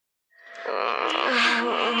Yeah,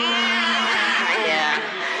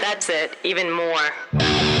 that's it. Even more.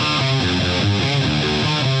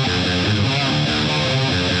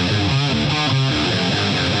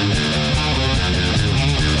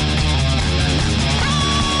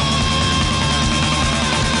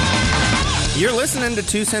 You're listening to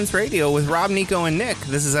 2 Cents Radio with Rob, Nico, and Nick.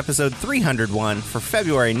 This is episode 301 for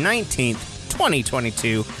February 19th,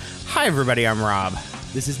 2022. Hi, everybody. I'm Rob.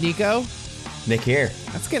 This is Nico. Nick here.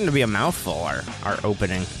 That's getting to be a mouthful, our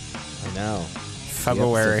opening. I know.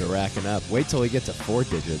 February. The episodes are racking up. Wait till we get to 4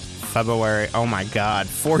 digits. February. Oh, my God.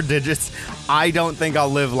 4 digits. I don't think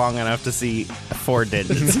I'll live long enough to see 4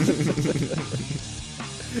 digits.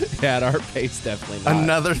 Yeah, at our pace, definitely not.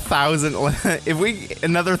 Another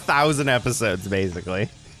 1,000 episodes, basically.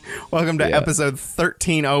 Welcome to episode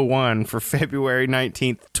 1301 for February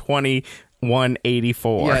 19th,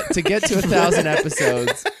 2184. Yeah, to get to 1,000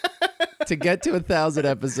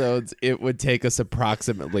 episodes, it would take us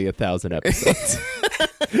approximately 1,000 episodes.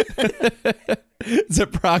 It's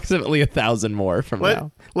approximately 1,000 more from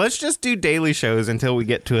now. Let's just do daily shows until we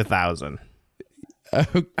get to 1,000.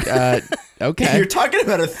 Okay. You're talking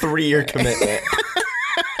about a 3-year commitment.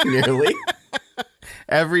 Nearly.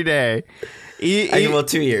 Every day. Well,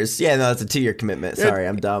 2 years. Yeah, no, that's a 2-year commitment. Sorry,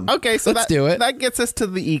 I'm dumb. Okay, so Let's do it. That gets us to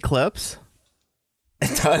the eclipse.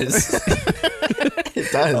 It does. It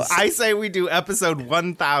does. I say we do episode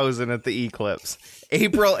 1,000 at the eclipse.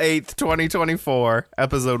 April 8th, 2024,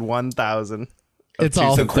 episode 1,000. It's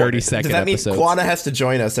all 30-second Does that mean episodes. Quana has to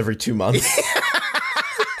join us every 2 months?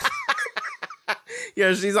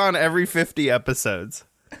 Yeah, she's on every 50 episodes.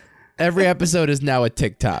 Every episode is now a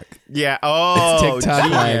TikTok. Yeah. Oh, It's TikTok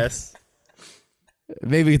genius.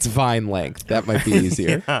 Maybe it's Vine length. That might be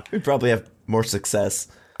easier. We probably have more success.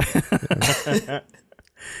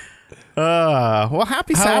 Well,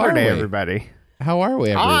 happy How Saturday, are we? everybody. How are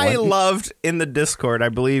we, everyone? I loved in the Discord, I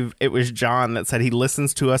believe it was John that said he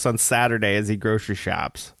listens to us on Saturday as he grocery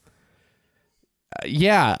shops.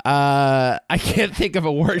 I can't think of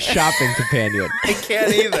a worse shopping companion. I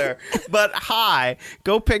can't either. But hi,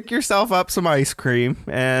 go pick yourself up some ice cream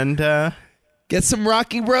and Get some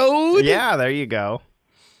Rocky Road. yeah, there you go.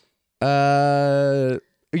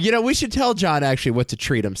 We should tell John actually what to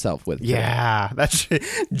treat himself with. today. Yeah, that's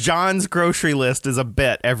John's grocery list is a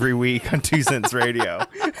bit every week on 2 Cents Radio.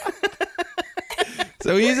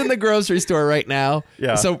 So he's in the grocery store right now.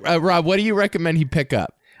 Yeah. So Rob, what do you recommend he pick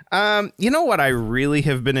up? You know what I really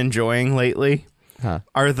have been enjoying lately?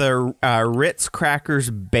 Are the Ritz crackers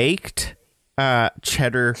baked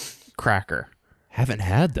cheddar cracker. Haven't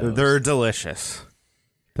had those. They're delicious.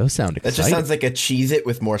 Those sound That exciting. just sounds like a Cheez-It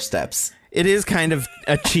with more steps. It is kind of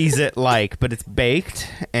a Cheez-It-like, but it's baked,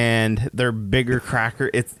 and they're bigger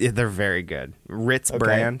cracker. They're very good. Ritz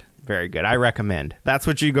brand, very good. I recommend. That's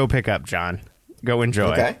what you go pick up, John. Go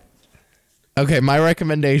enjoy. Okay, my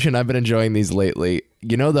recommendation, I've been enjoying these lately.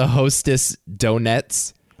 You know the Hostess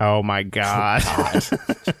donuts? Oh, my God.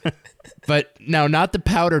 But no, not the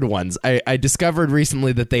powdered ones. I discovered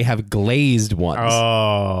recently that they have glazed ones.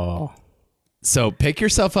 Oh. So pick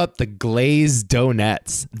yourself up the glazed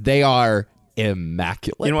donuts. They are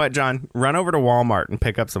immaculate. You know what, John? Run over to Walmart and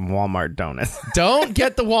pick up some Walmart donuts. Don't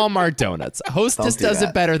get the Walmart donuts. Hostess Don't do does that.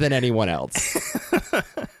 it better than anyone else.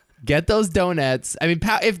 Get those donuts. I mean,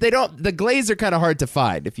 if they don't, the glazed are kind of hard to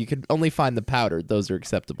find. If you could only find the powdered, those are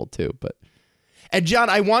acceptable too. And John,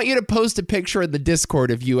 I want you to post a picture in the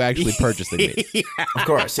Discord of you actually purchasing these. Of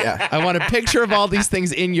course, yeah. I want a picture of all these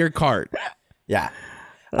things in your cart. Yeah.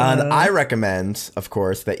 And I recommend, of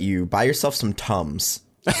course, that you buy yourself some Tums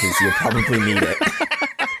because you'll probably need it.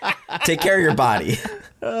 Take care of your body.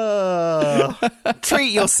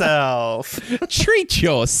 Treat yourself. Treat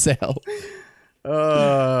yourself.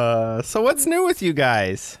 So what's new with you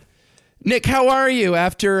guys? Nick, how are you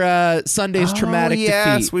after Sunday's traumatic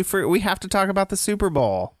defeat? We have to talk about the Super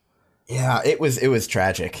Bowl. Yeah, it was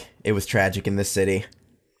tragic. It was tragic in this city.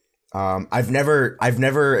 I've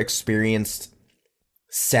never experienced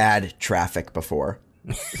sad traffic before.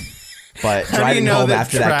 But driving home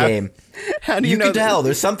after that game, How do you know can tell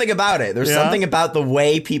there's something about it. There's Yeah? something about the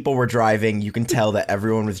way people were driving. You can tell that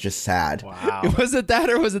everyone was just sad. Wow. Was it that,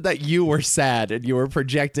 or was it that you were sad and you were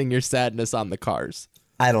projecting your sadness on the cars?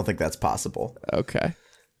 I don't think that's possible. Okay.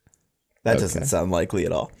 That doesn't sound likely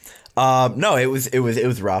at all. No, it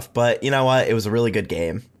was rough, but you know what? It was a really good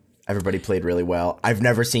game. Everybody played really well. I've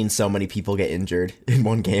never seen so many people get injured in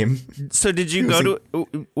one game. So did you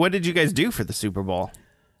what did you guys do for the Super Bowl?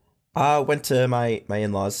 Went to my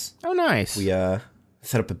in-laws. Oh, nice. We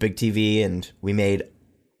set up a big TV and we made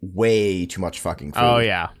way too much fucking food. Oh,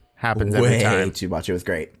 yeah. Happens every way time. too much. It was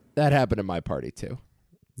great. That happened at my party too.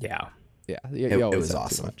 Yeah. Yeah, It you always was have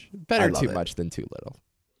awesome. too much. Better I love too it. much than too little.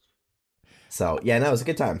 So yeah, no, it was a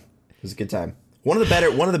good time. It was a good time. One of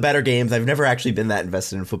the better games. I've never actually been that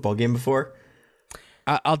invested in a football game before.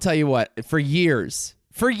 I'll tell you what. For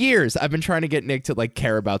years, I've been trying to get Nick to like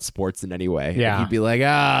care about sports in any way. Yeah. And he'd be like,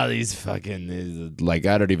 these fucking like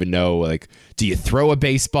I don't even know. Like, do you throw a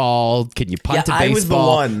baseball? Can you punt a baseball? I was the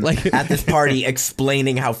one like at this party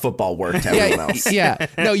explaining how football worked to everyone else. Yeah,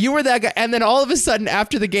 no, you were that guy. And then all of a sudden,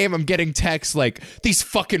 after the game, I'm getting texts like, "These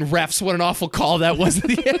fucking refs! What an awful call that was at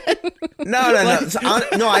the end." No.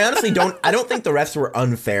 No, I honestly don't. I don't think the refs were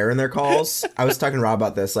unfair in their calls. I was talking to Rob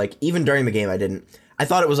about this. Like, even during the game, I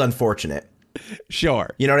thought it was unfortunate. Sure.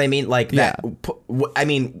 You know what I mean? Like that. Yeah. I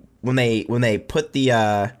mean, when they put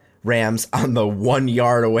the Rams on the 1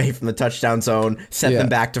 yard away from the touchdown zone, set them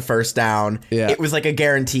back to first down. Yeah. It was like a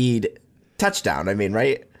guaranteed touchdown. I mean,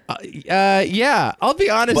 right? Yeah. I'll be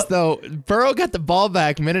honest though. Burrow got the ball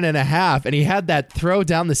back minute and a half, and he had that throw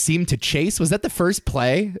down the seam to Chase. Was that the first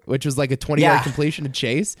play, which was like a 20-yard completion to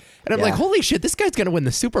Chase? And I'm like, holy shit, this guy's gonna win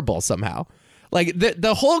the Super Bowl somehow. Like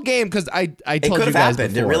the whole game, because I It told could you have guys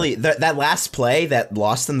happened. before. It really that last play that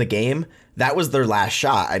lost them the game. That was their last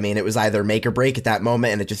shot. I mean, it was either make or break at that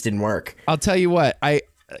moment, and it just didn't work. I'll tell you what,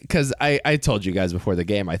 because I told you guys before the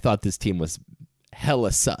game, I thought this team was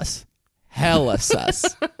hella sus.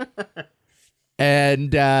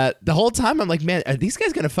 And the whole time I'm like, man, are these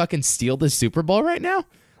guys gonna fucking steal this Super Bowl right now?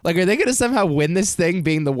 Like, are they gonna somehow win this thing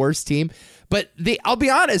being the worst team? But I'll be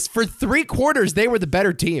honest, for 3 quarters, they were the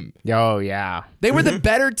better team. Oh yeah. They were the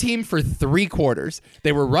better team for 3 quarters.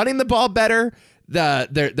 They were running the ball better.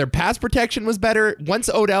 Their pass protection was better. Once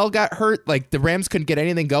Odell got hurt, like the Rams couldn't get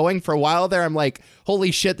anything going for a while there. I'm like,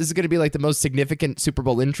 holy shit, this is going to be like the most significant Super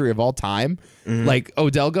Bowl injury of all time. Like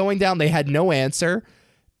Odell going down, they had no answer.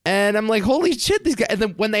 And I'm like, holy shit, these guys. And then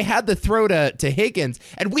when they had the throw to Higgins,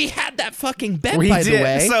 and we had that fucking bet, by the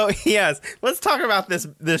way. So yes, let's talk about this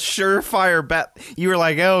surefire bet. You were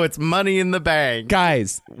like, oh, it's money in the bank.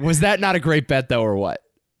 Guys, was that not a great bet though, or what?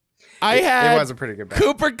 It was a pretty good bet.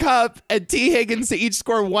 Cooper Kupp and T. Higgins to each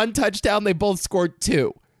score 1 touchdown. They both scored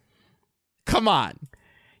 2. Come on.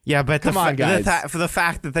 Yeah, but Come on, guys. For the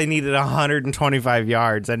fact that they needed 125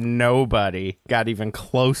 yards and nobody got even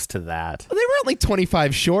close to that. Well, they were only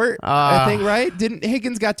 25 short, I think, right? Didn't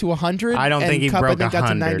Higgins got to 100? I don't and think he Kupp, broke I think, got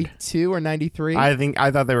to 100. 92 or 93. I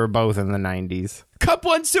thought they were both in the 90s. Kupp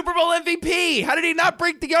won Super Bowl MVP. How did he not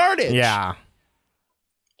break the yardage? Yeah.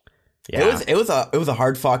 It was a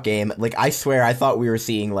hard fought game. Like, I swear, I thought we were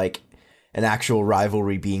seeing like an actual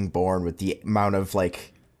rivalry being born with the amount of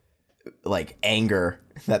like anger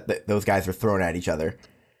that those guys were throwing at each other.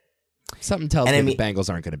 Something tells And me I mean- the Bengals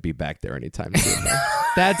aren't going to be back there anytime soon. though.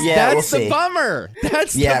 That's Yeah, we'll the see. bummer.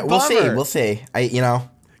 That's Yeah, the bummer. we'll see.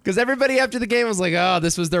 Because everybody after the game was like, "Oh,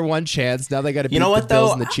 this was their one chance. Now they got to beat You know the what Bills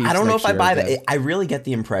though? and the Chiefs." I don't know next if I year buy again." that. I really get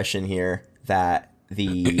the impression here that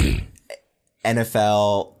the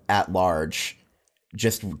NFL at large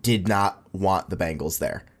just did not want the Bengals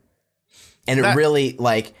there. And it really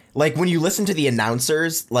like when you listen to the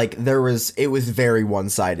announcers, like it was very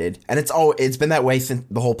one-sided, and it's been that way since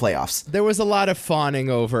the whole playoffs. There was a lot of fawning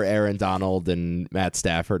over Aaron Donald and Matt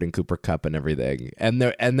Stafford and Cooper Kupp and everything, and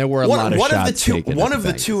there were a lot of shots taken. One at of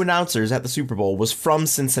the Bengals. 2 announcers at the Super Bowl was from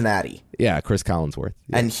Cincinnati, Yeah, Chris Collinsworth.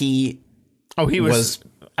 Yeah. and he He was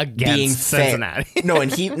against being Cincinnati. fair. No,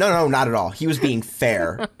 and no, not at all. He was being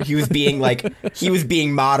fair. He was being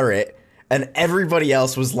moderate, and everybody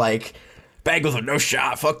else was like, Bengals are no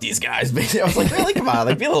shot. Fuck these guys. I was like, really? Come on,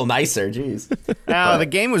 like be a little nicer. Jeez. No, the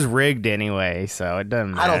game was rigged anyway, so it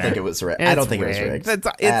doesn't matter. I don't think it was rigged. It's I don't think it was rigged. rigged.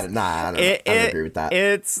 I I don't agree with that.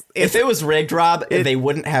 It's If it was rigged, Rob, they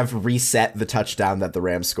wouldn't have reset the touchdown that the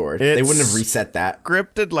Rams scored. They wouldn't have reset that.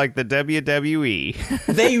 scripted like the WWE.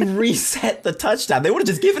 They reset the touchdown. They would have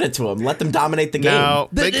just given it to him. Let them dominate the game. No,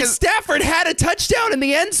 Stafford had a touchdown in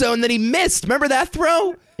the end zone that he missed. Remember that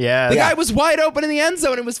throw? yeah, The guy was wide open in the end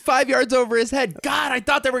zone. It was 5 yards over his head. God, I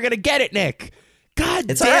thought they were going to get it, Nick. God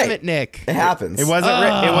It's damn all right. it, Nick. It happens. It wasn't.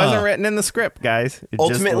 It wasn't written in the script, guys. It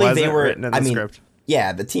Ultimately, just they wasn't were. written in the I mean, script.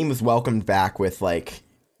 yeah, the team was welcomed back with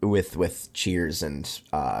with cheers, and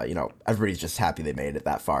everybody's just happy they made it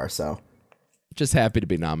that far. So Just happy to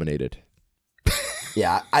be nominated.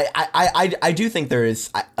 yeah, I do think there is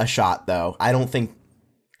a shot, though. I don't think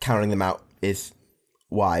counting them out is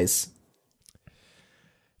wise.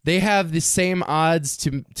 They have the same odds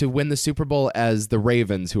to win the Super Bowl as the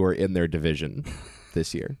Ravens, who are in their division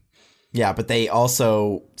this year. Yeah, but they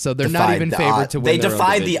also So they're not defied even the favored odd- to win They their own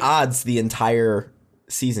defied the division. odds the entire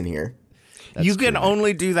season here. You can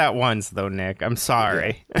only do that once, though, Nick. I'm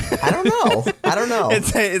sorry. I don't know.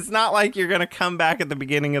 It's not like you're going to come back at the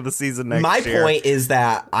beginning of the season next My year. point is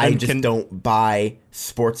that I And just don't buy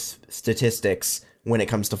sports statistics when it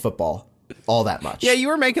comes to football all that much. Yeah,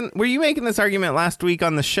 were you making this argument last week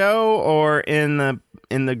on the show or in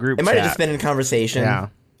the group It chat? might have just been in conversation. Yeah.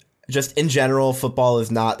 Just in general, football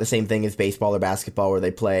is not the same thing as baseball or basketball, where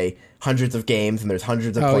they play hundreds of games and there's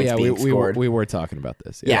hundreds of points being scored. We were talking about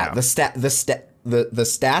this. Yeah, the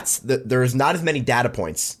stats. There's not as many data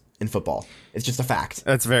points in football. It's just a fact.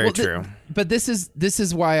 That's very true. But this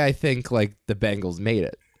is why I think like the Bengals made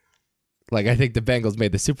it. Like I think the Bengals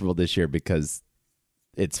made the Super Bowl this year because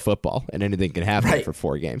it's football and anything can happen for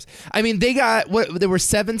 4 games. I mean, there were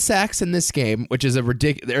 7 sacks in this game, which is a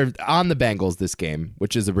ridiculous on the Bengals this game,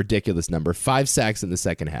 which is a ridiculous number. 5 sacks in the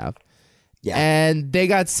second half. Yeah. And they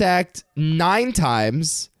got sacked 9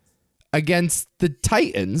 times against the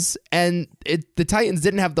Titans, and the Titans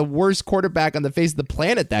didn't have the worst quarterback on the face of the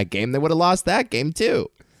planet that game. They would have lost that game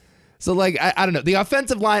too. So like I don't know. The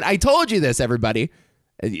offensive line, I told you this, everybody.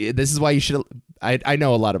 This is why you should I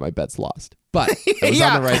know a lot of my bets lost. But I was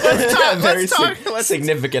on the right track. Very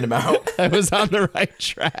significant amount. I was on the right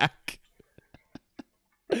track.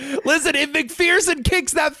 Listen, if McPherson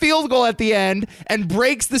kicks that field goal at the end and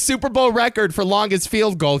breaks the Super Bowl record for longest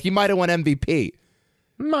field goal, he might have won MVP.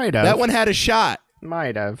 Might have. That one had a shot.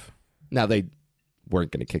 Might have. Now, they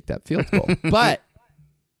weren't going to kick that field goal. But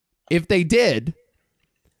if they did,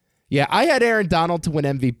 yeah, I had Aaron Donald to win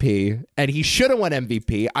MVP, and he should have won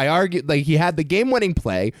MVP. I argued, like, he had the game-winning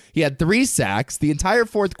play. He had 3 sacks. The entire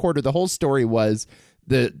fourth quarter, the whole story was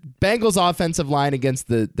the Bengals offensive line against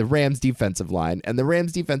the Rams defensive line, and the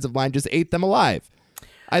Rams defensive line just ate them alive.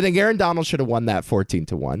 I think Aaron Donald should have won that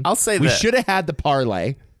 14-1. I'll say we this. should have had the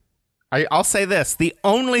parlay. I'll say this. The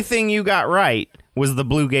only thing you got right was the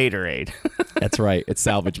blue Gatorade. That's right. It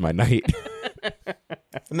salvaged my night.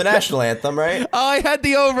 And the national anthem, right? Oh, I had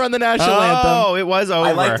the over on the national anthem. Oh, it was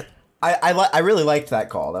over. I really liked that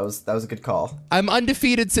call. That was a good call. I'm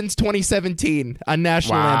undefeated since 2017 on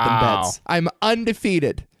national anthem bets. I'm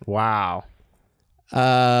undefeated. Wow.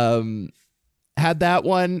 Had that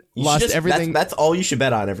one, lost everything. That's all you should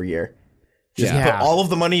bet on every year. Just Yeah. put all of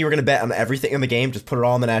the money you were going to bet on everything in the game. Just put it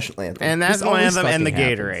all on the national anthem. And that's This one of always them and the fucking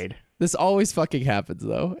happens. Gatorade. This always fucking happens,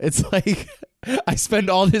 though. It's like I spend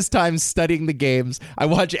all this time studying the games. I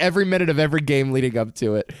watch every minute of every game leading up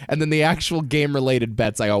to it. And then the actual game-related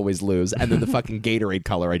bets I always lose. And then the fucking Gatorade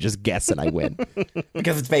color, I just guess and I win.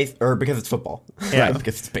 because it's because it's football. Yeah. Right,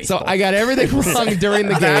 because it's baseball. So I got everything wrong during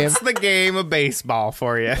the game. That's the game of baseball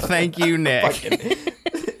for you. Thank you, Nick. Fucking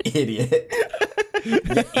idiot. You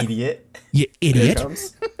idiot. You idiot.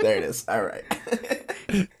 Comes. There it is. All right.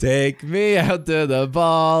 Take me out to the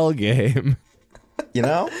ball game. You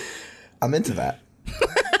know, I'm into that.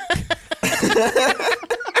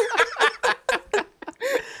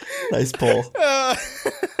 Nice pull. I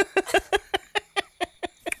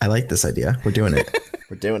like this idea. We're doing it.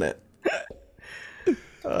 We're doing it.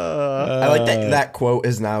 I like that quote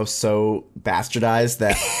is now so bastardized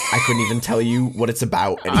that I couldn't even tell you what it's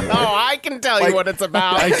about anymore. Oh, I can tell you what it's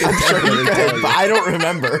about. I'm sure you could, but I don't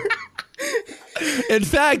remember. In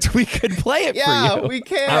fact, we could play it for you. we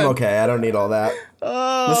can. I'm okay. I don't need all that.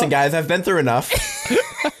 Listen, guys, I've been through enough.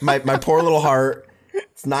 My poor little heart.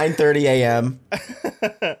 It's 9:30 a.m.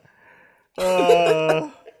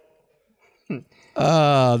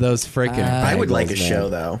 Oh, those freaking. I would like a show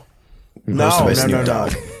though. No. Okay, I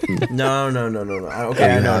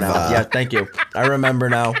know now. Yeah, thank you. I remember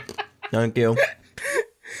now. Thank you.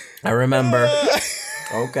 I remember.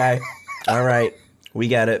 Okay. All right. We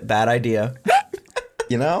get it. Bad idea.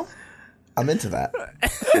 You know, I'm into that.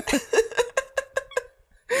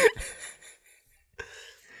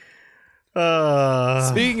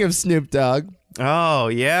 Speaking of Snoop Dogg, Oh,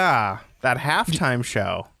 yeah. That halftime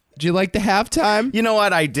show. did you like the halftime? You know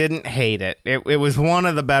what? I didn't hate it. It was one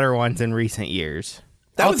of the better ones in recent years.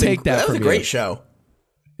 I'll take that That was from a great you. show.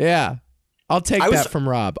 Yeah. I'll take I was- that from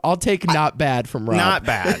Rob. I'll take not bad from Rob. Not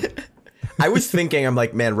bad. I was thinking, I'm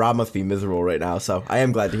like, man, Rob must be miserable right now. So I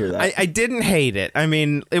am glad to hear that. I didn't hate it. I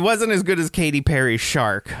mean, it wasn't as good as Katy Perry's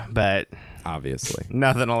Shark, but Obviously.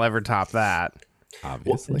 nothing will ever top that.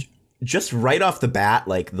 Obviously. Just right off the bat,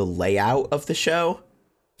 like the layout of the show.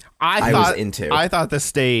 I was into. I thought the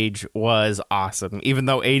stage was awesome, even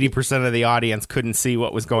though 80% of the audience couldn't see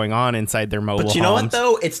what was going on inside their mobile But you know what, homes.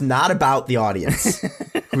 though? It's not about the audience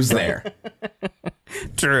who's there.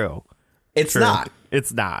 True. It's True. not.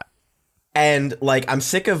 It's not. And, like, I'm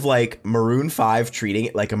sick of, like, Maroon 5 treating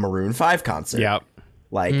it like a Maroon 5 concert. Yep.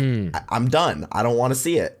 Like, I'm done. I don't want to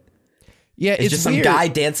see it. Yeah, It's just some weird. guy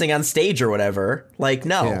dancing on stage or whatever. Like,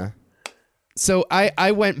 no. Yeah. So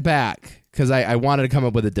I went back because I wanted to come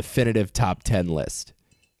up with a definitive top 10 list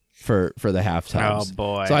for the halftimes. Oh,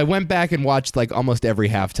 boy. So I went back and watched like almost every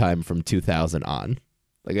halftime from 2000 on.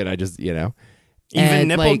 Like, and I just, Even and,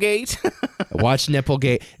 like, Nipplegate? I watched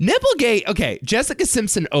Nipplegate. Nipplegate. Okay, Jessica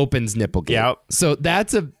Simpson opens Nipplegate. Yep. So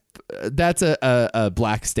that's a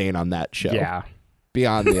black stain on that show. Yeah.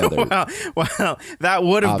 Beyond the other. Well, that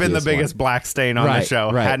would have been the Obvious biggest one. black stain on the Right, show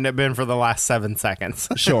right. hadn't it been for the last 7 seconds.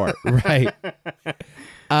 Sure. Right.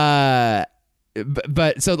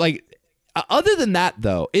 But so like, other than that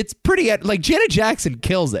though, it's pretty like Janet Jackson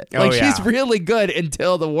kills it. Like yeah. she's really good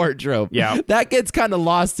until the wardrobe. Yeah. That gets kind of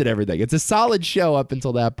lost in everything. It's a solid show up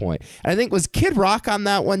until that point. And I think was Kid Rock on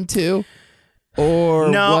that one too? Or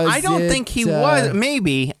No, was I don't it, think he was.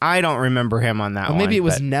 Maybe. I don't remember him on that or one. maybe it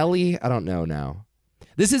was but- Nelly. I don't know now.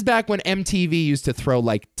 This is back when MTV used to throw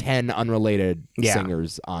like 10 unrelated Yeah.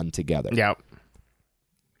 singers on together. Yep.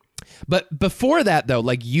 But before that, though,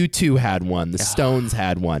 like U2 had one, the Stones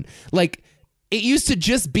had one. Like it used to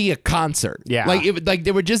just be a concert. Yeah. Like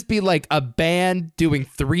there would just be like a band doing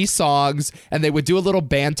 3 songs, and they would do a little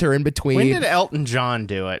banter in between. When did Elton John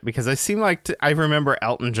do it? Because I seem like I remember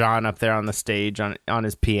Elton John up there on the stage on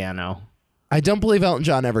his piano. I don't believe Elton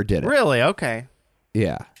John ever did it. Really? Okay.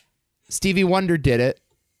 Yeah. Stevie Wonder did it.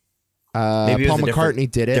 Maybe it Paul was a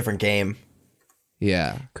McCartney did it. different game.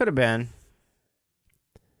 Yeah. Could have been.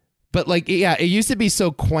 But like, yeah, it used to be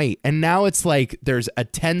so quaint, and now it's like there's a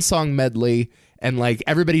 10-song medley, and like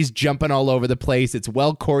everybody's jumping all over the place. It's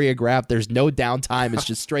well choreographed. There's no downtime. It's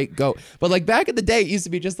just straight go. But like back in the day, it used to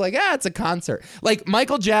be just like, it's a concert. Like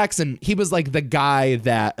Michael Jackson, he was like the guy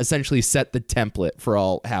that essentially set the template for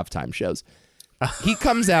all halftime shows. He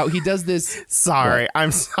comes out, he does this. Sorry. I'm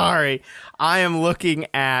sorry. I am looking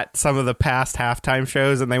at some of the past halftime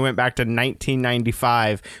shows, and they went back to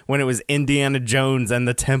 1995 when it was Indiana Jones and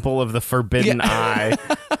the Temple of the Forbidden Eye.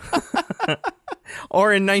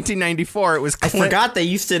 Or in 1994, it was I forgot they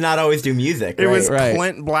used to not always do music. It was Right.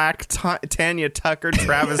 Clint Black, Tanya Tucker,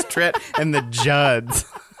 Travis Tritt, and the Judds.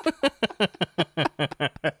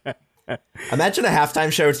 Imagine a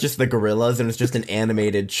halftime show. It's just the Gorillas, and it's just an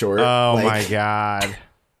animated short. Oh Like, my God.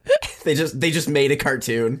 They just made a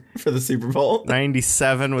cartoon for the Super Bowl.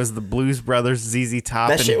 97 was the Blues Brothers, ZZ Top,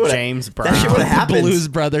 That and shit would've- James Brown. That shit would have happened. Blues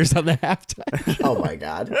Brothers on the halftime. Oh my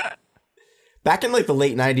God. Back in like the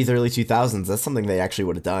late 90s, early 2000s, that's something they actually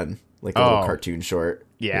would have done. Like a little Oh. cartoon short.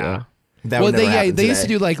 Yeah. That Well, would never happen they used to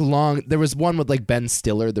today. do like long. There was one with like Ben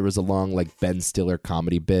Stiller. There was a long like Ben Stiller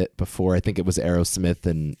comedy bit before. I think it was Aerosmith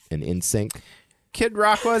and NSYNC. Kid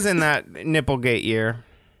Rock was in that Nipplegate year.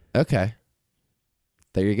 Okay,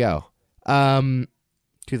 there you go.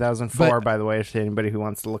 2004, But- by the way, to anybody who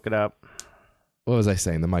wants to look it up. What was I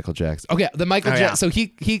saying? The Michael Jackson. Okay, the Michael Oh, Jackson. yeah.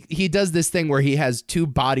 So he does this thing where he has 2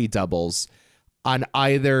 body doubles on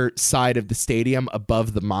either side of the stadium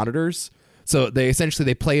above the monitors. So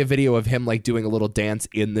they play a video of him like doing a little dance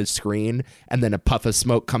in the screen, and then a puff of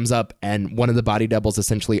smoke comes up, and one of the body doubles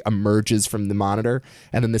essentially emerges from the monitor,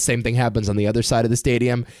 and then the same thing happens on the other side of the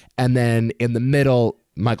stadium, and then in the middle,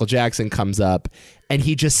 Michael Jackson comes up, and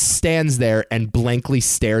he just stands there and blankly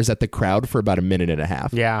stares at the crowd for about a minute and a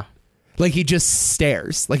half. Yeah. Like he just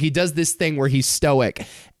stares. Like he does this thing where he's stoic,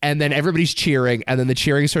 and then everybody's cheering, and then the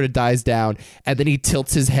cheering sort of dies down, and then he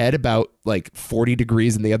tilts his head about like 40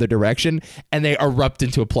 degrees in the other direction, and they erupt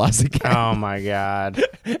into applause again. Oh my God.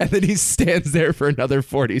 And then he stands there for another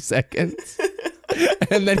 40 seconds.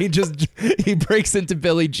 And then he breaks into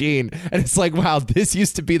Billie Jean, and it's like, wow, this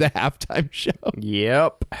used to be the halftime show.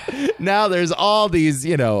 Yep. Now there's all these,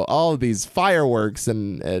 all of these fireworks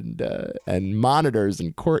and monitors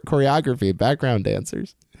and choreography, background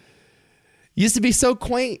dancers. Used to be so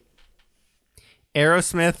quaint.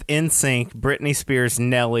 Aerosmith, NSYNC, Britney Spears,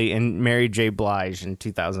 Nelly, and Mary J. Blige in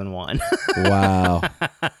 2001. Wow.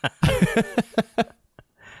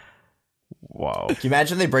 Whoa. Can you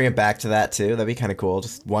imagine they bring it back to that too? That'd be kind of cool.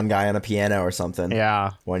 Just one guy on a piano or something.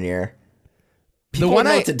 Yeah. One year. People one would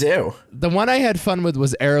know I- what to do. The one I had fun with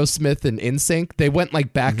was Aerosmith and NSYNC. They went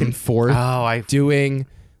like back and forth doing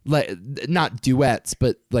like not duets,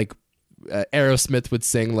 but like Aerosmith would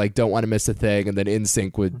sing like "Don't Want to Miss a Thing," and then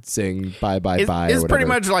NSYNC would sing "Bye Bye Bye." It's or pretty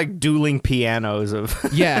whatever. much like dueling pianos of.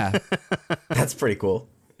 Yeah. That's pretty cool.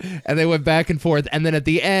 And they went back and forth, and then at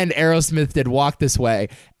the end, Aerosmith did "Walk This Way,"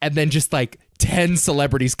 and then just like 10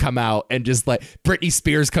 celebrities come out, and just like Britney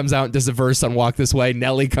Spears comes out and does a verse on "Walk This Way,"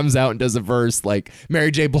 Nelly comes out and does a verse, like Mary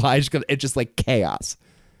J. Blige comes. It's just like chaos.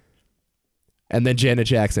 And then Janet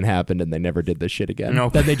Jackson happened, and they never did this shit again.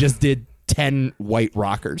 Nope. Then they just did 10 white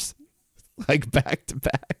rockers, like back to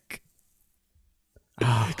back.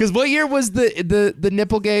 Because what year was the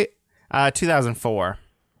Nipplegate? 2004.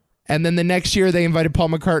 And then the next year they invited Paul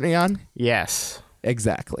McCartney on? Yes.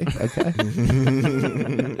 Exactly. Okay.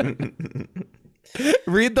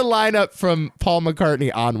 Read the lineup from Paul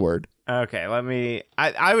McCartney onward. Okay, let me.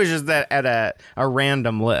 I was just at a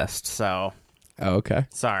random list, so Oh, okay.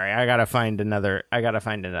 sorry. I gotta find another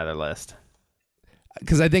list.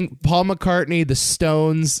 Because I think Paul McCartney, the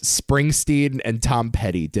Stones, Springsteen, and Tom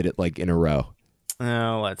Petty did it like in a row.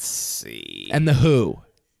 Oh, let's see. And the Who.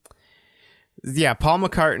 Yeah, Paul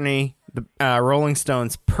McCartney, the Rolling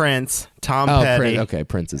Stones, Prince, Tom Oh, Petty, Prince. Okay,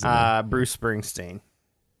 Prince is in there. Bruce Springsteen.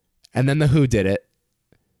 And then the Who did it.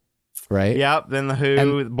 Right? Yep. Then the Who,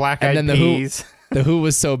 And- Black and Eyed then the Who- Peas, The Who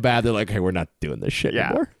was so bad, they're like, hey, we're not doing this shit Yeah.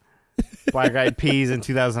 anymore. Black Eyed Peas in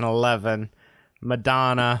 2011,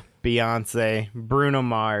 Madonna, Beyonce, Bruno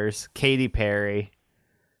Mars, Katy Perry.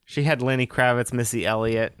 She had Lenny Kravitz, Missy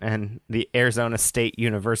Elliott, and the Arizona State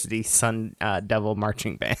University Sun Devil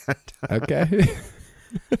Marching Band. Okay.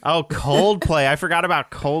 Oh, Coldplay. I forgot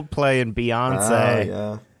about Coldplay and Beyonce.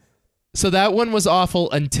 yeah. So that one was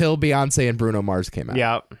awful until Beyonce and Bruno Mars came out.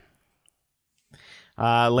 Yep.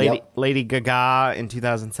 Lady Gaga in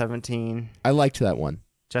 2017. I liked that one.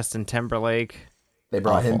 Justin Timberlake. They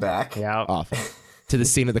brought him Awful. back. Yep. Awful. To the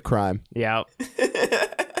scene of the crime. Yep.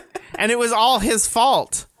 And it was all his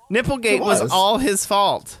fault. Nipplegate It was was. all his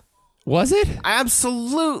fault. Was it?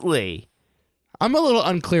 Absolutely. I'm a little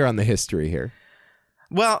unclear on the history here.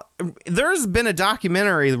 Well, there's been a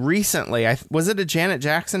documentary recently. Was it a Janet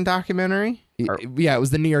Jackson documentary? Yeah, it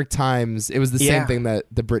was the New York Times. It was the Yeah. same thing that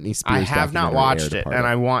the Britney Spears I have not documentary watched aired a it, part and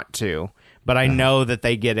of. I want to, but I know that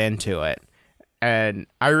they get into it. And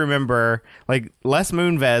I remember, like, Les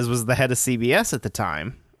Moonves was the head of CBS at the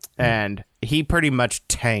time, and he pretty much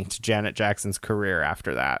tanked Janet Jackson's career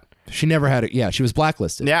after that. She never had it. Yeah, she was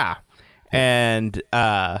blacklisted. Yeah. And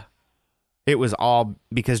it was all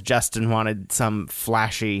because Justin wanted some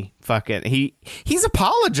flashy fucking... He's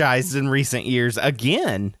apologized in recent years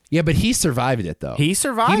again. Yeah, but he survived it, though. He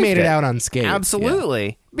survived He made it it. out unscathed.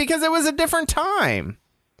 Absolutely. Because it was a different time.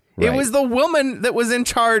 It Right. was the woman that was in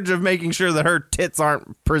charge of making sure that her tits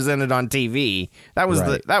aren't presented on TV. That was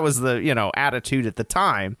Right. the attitude at the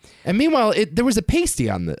time. And meanwhile, there was a pasty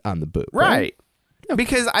on the boot. Right.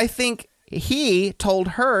 Because I think he told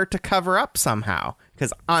her to cover up somehow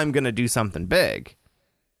because I'm going to do something big.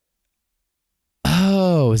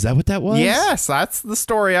 Oh, is that what that was? Yes, that's the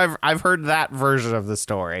story. I've heard that version of the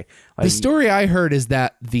story. The story I heard is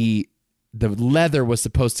that the leather was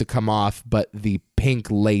supposed to come off, but the pink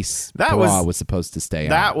lace That bra was- was supposed to stay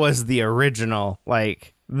That on. was the original,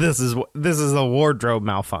 like, this is a wardrobe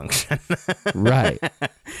malfunction. Right.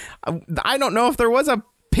 I don't know if there was a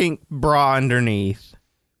pink bra underneath.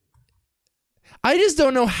 I just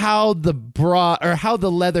don't know how the bra or how the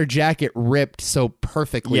leather jacket ripped so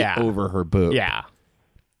perfectly Yeah. over her boob. Yeah.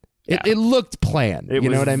 It looked planned. It you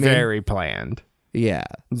was know what I mean? very planned. Yeah.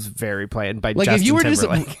 It was very planned by Like Justin if you were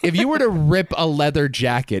Timberlake. just if you were to rip a leather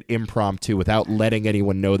jacket impromptu without letting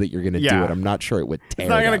anyone know that you're going to do Yeah. it, I'm not sure it would tear. It's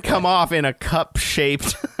not going that to come way. off in a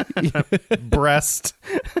cup-shaped breast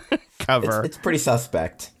cover. It's pretty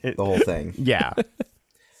suspect, the whole thing. Yeah.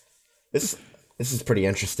 This is pretty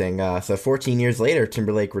interesting. So 14 years later,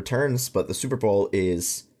 Timberlake returns, but the Super Bowl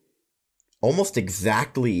is almost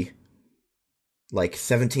exactly like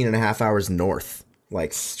 17 and a half hours north,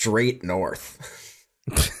 like straight north.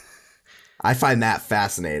 I find that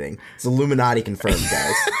fascinating. It's Illuminati confirmed,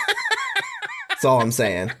 guys. That's all I'm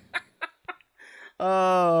saying.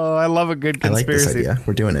 Oh, I love a good conspiracy.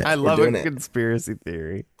 We're doing it. I love We're a doing it. conspiracy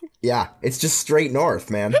theory. Yeah, it's just straight north,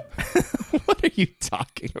 man. What are you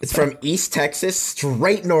talking about? It's from East Texas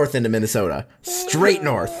straight north into Minnesota. Straight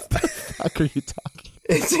north. What are you talking?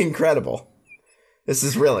 It's incredible. This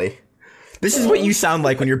is what you sound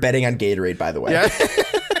like when you're betting on Gatorade, by the way. Yeah.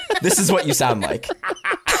 This is what you sound like.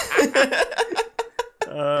 You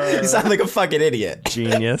sound like a fucking idiot.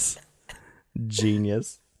 Genius.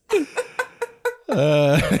 Genius.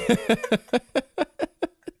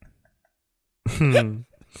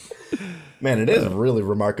 Man, it is really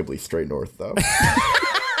remarkably straight north, though.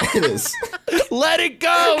 It is. Let it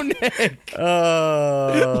go, Nick.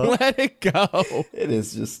 Let it go. It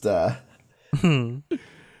is just. So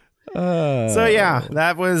yeah,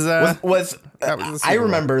 that was Was that was the Super I Bowl.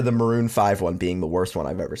 remember the Maroon 5 one being the worst one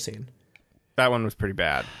I've ever seen. that one was pretty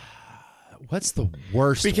bad. What's the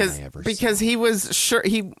worst Because one I ever because he was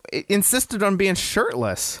he insisted on being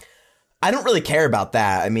shirtless. I don't really care about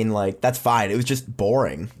that. I mean, like, that's fine. It was just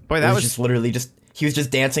boring. Boy, that it was- just literally just. He was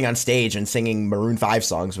just dancing on stage and singing Maroon 5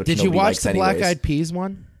 songs, which Did you nobody watch likes the anyways. Black Eyed Peas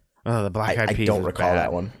one? Oh, the Black Eyed I Peas. don't was recall bad.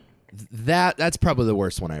 that one. That's probably the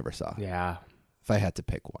worst one I ever saw. Yeah. If I had to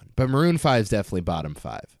pick one. But Maroon 5 is definitely bottom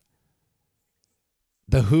 5.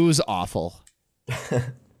 The Who's awful.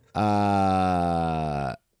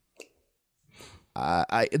 The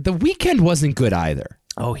Weeknd wasn't good either.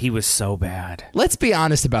 Oh, he was so bad. Let's be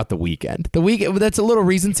honest about The Weeknd. The Weeknd, that's a little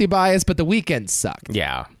recency bias, but The Weeknd sucked.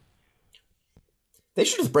 Yeah. They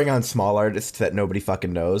should just bring on small artists that nobody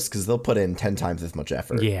fucking knows because they'll put in 10 times as much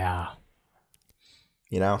effort. Yeah.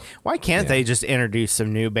 You know? Why can't they just introduce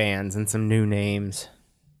some new bands and some new names?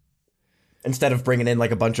 Instead of bringing in like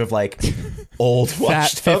a bunch of like old Fat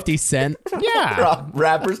washed 50 Cent. Yeah.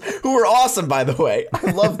 rappers who were awesome, by the way. I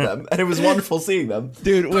love them, and it was wonderful seeing them.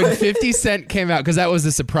 Dude, when 50 Cent came out, because that was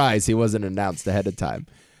a surprise. He wasn't announced ahead of time.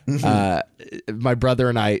 My brother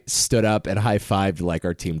and I stood up and high-fived like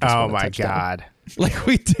our team just Oh, won a my touchdown. God. Like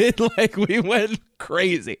we did, like we went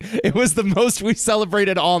crazy. It was the most we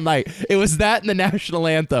celebrated all night. It was that and the national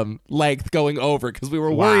anthem, like going over, because we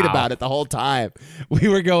were worried Wow. about it the whole time. We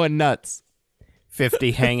were going nuts.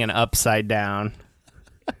 50 hanging upside down.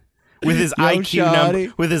 With his Yo,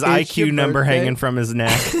 shawty, with his it's your IQ number birthday. hanging from his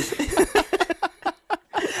neck.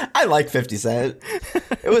 I like 50 Cent.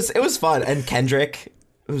 It was fun, and Kendrick.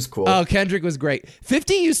 It was cool. Oh, Kendrick was great.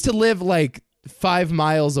 50 used to live like 5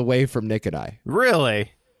 miles away from Nick and I.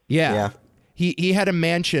 Really? Yeah. Yeah. He had a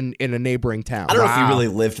mansion in a neighboring town. I don't know if he Wow. really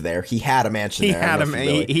lived there. He had a mansion He there. I had don't him. know if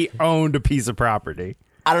he really- He owned a piece of property.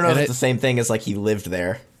 I don't know if And it's the same thing as like he lived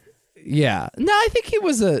there. Yeah. No, I think he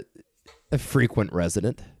was a frequent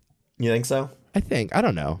resident. You think so? I think. I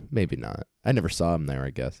don't know. Maybe not. I never saw him there,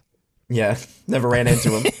 I guess. Yeah, never ran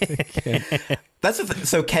into him. That's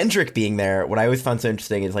so Kendrick being there. What I always found so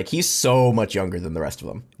interesting is like he's so much younger than the rest of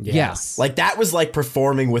them. Yeah. Yes. Like that was like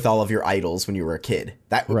performing with all of your idols when you were a kid.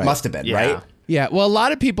 That Right. must have been Yeah. right. Yeah. Well, a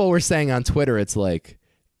lot of people were saying on Twitter, it's like,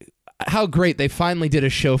 how great they finally did a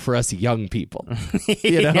show for us young people.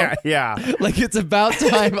 You know? Yeah. Like it's about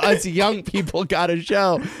time us young people got a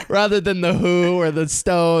show rather than the Who or the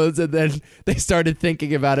Stones. And then they started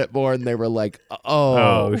thinking about it more and they were like,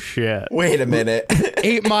 Oh, shit. Wait a minute.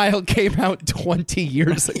 8 Mile came out 20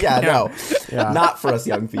 years ago. Yeah, no, not for us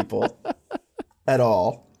young people at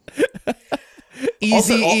all.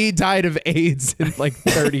 Eazy-E died of AIDS in like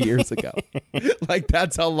 30 years ago. Like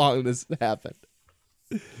that's how long this happened.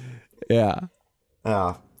 Yeah.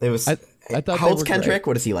 It was. I thought how they old's were Kendrick? great.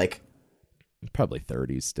 What is he like? Probably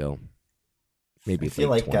 30s still. Maybe I feel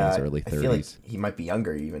late like 20s, early I 30s. feel like he might be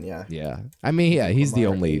younger even. Yeah. Yeah. I mean, yeah, he's the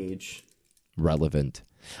Our only age. relevant.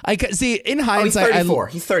 See, in Oh, he's hindsight, 34.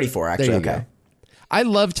 He's 34 actually. There you Okay. go. I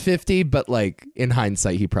loved 50, but like in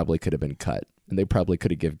hindsight, he probably could have been cut, and they probably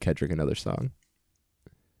could have given Kendrick another song.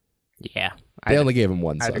 Yeah. They only gave him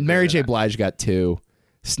one I'd song. agree Mary with J. that. Blige got 2.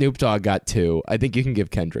 Snoop Dogg got 2. I think you can give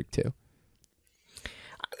Kendrick 2.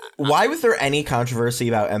 Why was there any controversy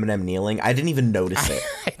about Eminem kneeling? I didn't even notice it.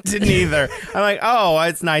 Didn't either. I'm like, oh,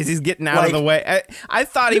 it's nice. He's getting out of Like, the way. I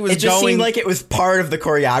thought he was It just going. seemed like it was part of the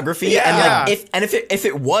choreography. Yeah. And like if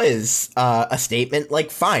it was a statement,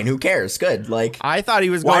 like fine, who cares? Good. Like I thought he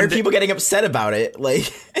was why going. are people getting upset about it?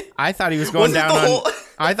 Like I thought he was going Wasn't down the on. whole-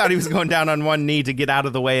 I thought he was going down on one knee to get out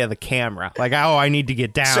of the way of the camera. Like, oh, I need to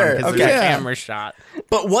get down Sure, because okay. there's a Yeah. camera shot.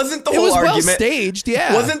 But wasn't the It whole was well argument staged,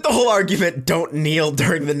 yeah. Wasn't the whole argument don't kneel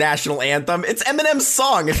during the national anthem? It's Eminem's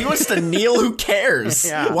song. If he wants to kneel, who cares?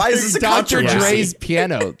 Yeah. Why is this a Dr. controversy? Dre's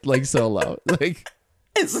piano like solo? Like,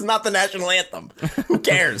 This is not the national anthem. Who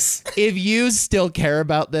cares? if you still care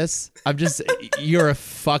about this, you're a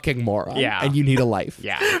fucking moron. Yeah. And you need a life.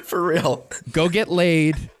 Yeah. For real. Go get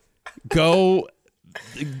laid. Go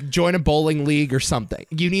join a bowling league or something.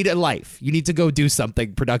 You need a life. You need to go do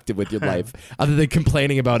something productive with your life other than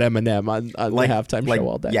complaining about Eminem on the halftime show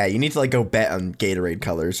all day. Yeah, you need to like go bet on Gatorade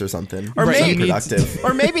colors or something. Or Right, maybe you need productive.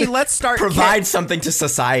 Or maybe let's start. Provide something to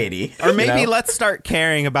society. Or maybe you know? let's start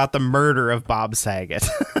caring about the murder of Bob Saget.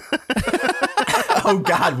 Oh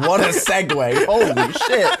God, what a segue! Holy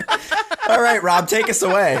shit! All right, Rob, take us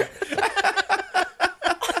away.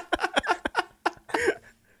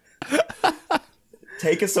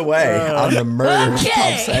 Take us away on the murder of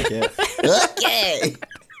Bob Saget. Okay.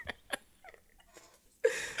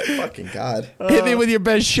 Fucking God. Hit me with your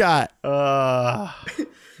best shot. No,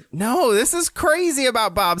 this is crazy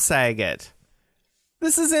about Bob Saget.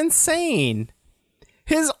 This is insane.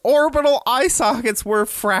 His orbital eye sockets were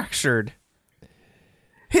fractured.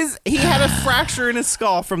 He had a fracture in his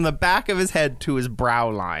skull from the back of his head to his brow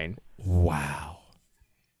line. Wow.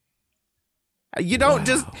 You don't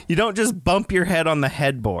just bump your head on the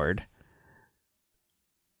headboard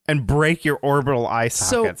and break your orbital eye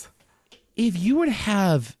sockets. If you would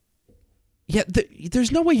have Yeah,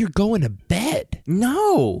 there's no way you're going to bed,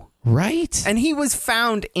 No. right? And he was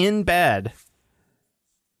found in bed.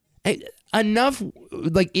 Enough,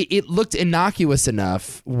 like it looked innocuous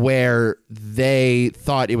enough where they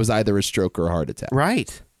thought it was either a stroke or a heart attack.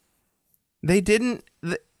 Right. They didn't.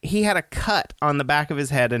 He had a cut on the back of his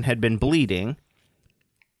head and had been bleeding.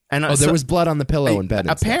 And There was blood on the pillow in bed.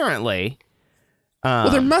 Apparently.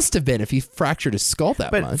 Well, there must have been if he fractured his skull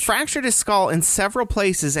that But much. fractured his skull in several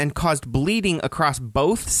places and caused bleeding across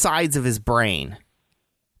both sides of his brain.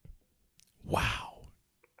 Wow.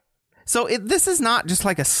 So this is not just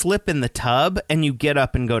like a slip in the tub and you get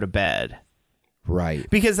up and go to bed. Right.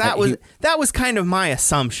 Because that was kind of my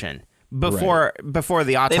assumption before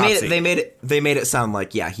the autopsy. They made it sound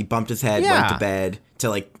like, yeah, he bumped his head, went to bed to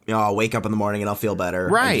like, I'll wake up in the morning and I'll feel better.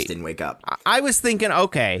 Right. And just didn't wake up. I was thinking,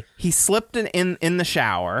 okay, he slipped in the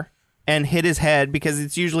shower and hit his head, because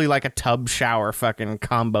it's usually like a tub shower fucking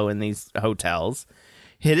combo in these hotels.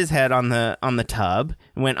 Hit his head on the tub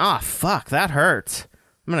and went, oh fuck, that hurts.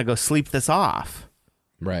 I'm gonna go sleep this off.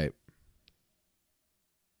 Right.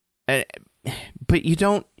 But you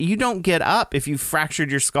don't get up if you fractured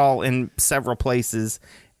your skull in several places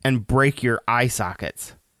and break your eye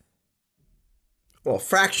sockets. Well,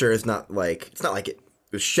 fracture is not like, it's not like it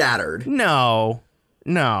was shattered. No.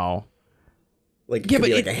 Like, Yeah, could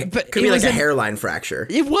be like a hairline fracture.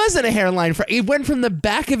 It wasn't a hairline fracture. It went from the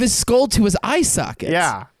back of his skull to his eye sockets.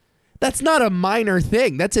 Yeah. That's not a minor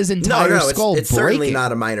thing. That's his entire skull it's breaking. certainly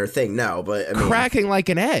not a minor thing. No, but I mean, cracking like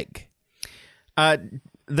an egg.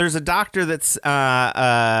 There's a doctor that's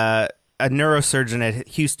a neurosurgeon at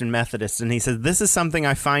Houston Methodist, and he says, this is something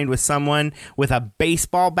I find with someone with a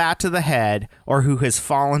baseball bat to the head or who has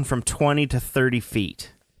fallen from 20 to 30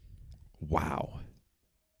 feet. Wow.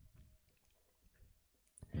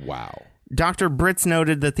 Dr. Britz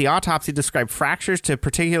noted that the autopsy described fractures to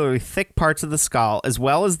particularly thick parts of the skull, as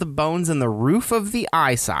well as the bones in the roof of the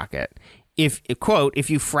eye socket. If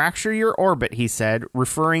you fracture your orbit, he said,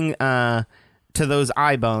 referring to those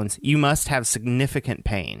eye bones, you must have significant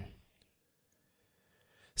pain.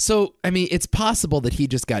 So, I mean, it's possible that he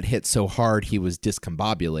just got hit so hard he was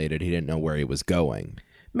discombobulated. He didn't know where he was going.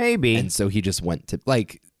 Maybe. And so he just went to,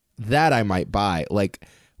 like, that I might buy. Like,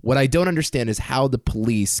 what I don't understand is how the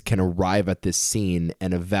police can arrive at this scene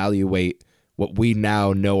and evaluate what we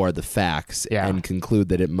now know are the facts and conclude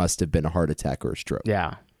that it must have been a heart attack or a stroke.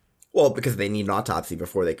 Yeah. well, because they need an autopsy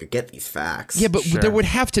before they could get these facts. Yeah, but there would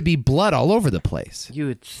have to be blood all over the place. You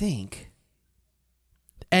would think.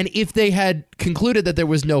 And if they had concluded that there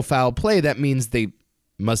was no foul play, that means they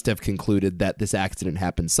must have concluded that this accident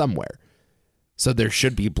happened somewhere. So there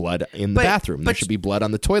should be blood in the bathroom. There should be blood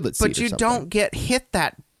on the toilet seat. But you don't get hit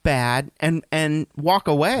that bad and walk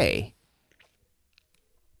away.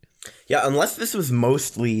 Yeah, unless this was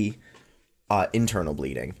mostly internal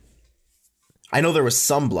bleeding. I know there was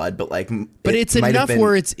some blood, but but it's enough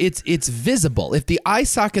where it's visible. If the eye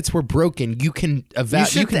sockets were broken, you can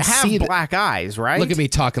You can have see black eyes, right? Look at me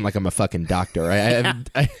talking like I'm a fucking doctor. I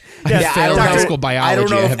Yeah, failed high school biology. I don't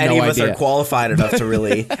know I if have any no of us idea. are qualified enough to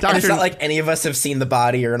really. And it's not like any of us have seen the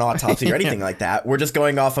body or an autopsy or anything like that. We're just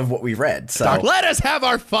going off of what we've read. So Let us have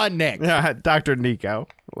our fun, Nick. Dr. Nico.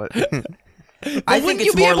 I think Wouldn't it's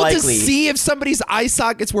you be more able likely. to see if somebody's eye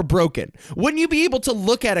sockets were broken? Wouldn't you be able to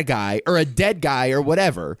look at a guy or a dead guy or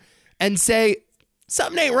whatever and say,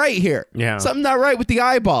 something ain't right here? Yeah. Something not right with the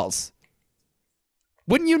eyeballs.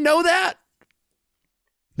 Wouldn't you know that?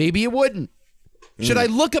 Maybe you wouldn't. Should I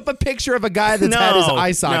look up a picture of a guy that's had his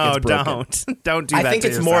eye sockets broken? Don't do that. I think to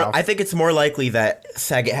it's yourself. more. I think it's more likely that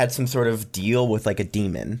Saget had some sort of deal with like a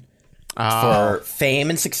demon for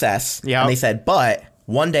fame and success. Yep. And they said, but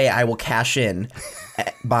one day I will cash in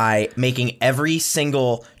by making every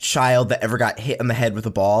single child that ever got hit in the head with a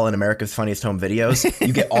ball in America's Funniest Home Videos.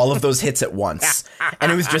 You get all of those hits at once,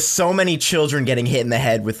 and it was just so many children getting hit in the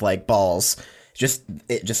head with like balls.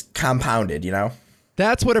 It just compounded, you know.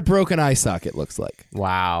 That's what a broken eye socket looks like.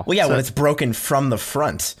 Wow. Well, yeah, when it's broken from the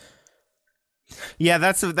front. Yeah,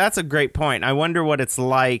 that's a great point. I wonder what it's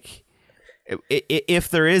like if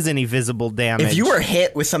there is any visible damage. If you were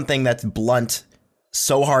hit with something that's blunt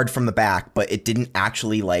so hard from the back, but it didn't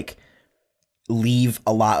actually like leave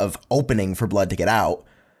a lot of opening for blood to get out,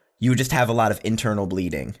 you would just have a lot of internal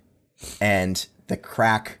bleeding. And the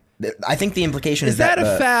crack, I think the implication is, Is that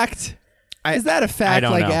a fact? Is that a fact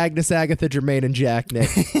don't like know. Agnes, Agatha, Jermaine, and Jack, Nick?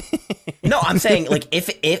 No, I'm saying like if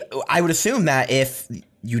I would assume that if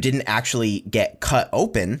you didn't actually get cut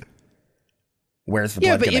open, where's the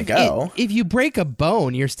blood gonna go? If you break a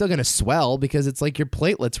bone, you're still going to swell because it's like your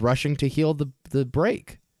platelets rushing to heal the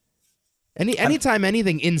break. Anytime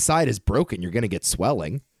anything inside is broken, you're going to get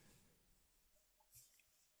swelling.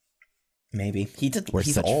 Maybe he's We're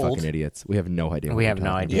such old. fucking idiots. We have no idea. We have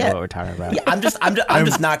no idea Yeah. what we're talking about. Yeah, I'm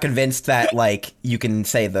just not convinced that like you can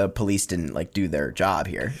say the police didn't like do their job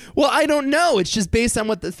here. Well, I don't know. It's just based on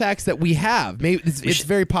what the facts that we have. Maybe it's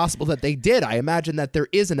very possible that they did. I imagine that there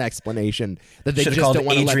is an explanation that they Should just have called don't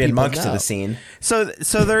want to let Adrian people Monk know. to the scene. So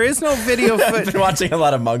there is no video I've footage. been watching a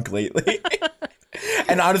lot of Monk lately.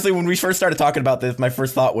 And honestly, when we first started talking about this, my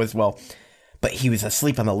first thought was, well, but he was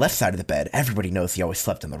asleep on the left side of the bed. Everybody knows he always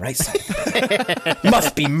slept on the right side of the bed.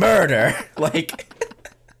 Must be murder. Like,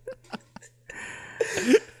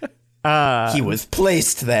 he was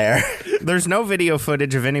placed there. There's no video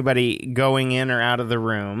footage of anybody going in or out of the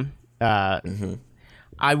room. I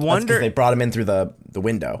Because wonder. they brought him in through the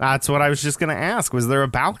window. That's what I was just going to ask. Was there a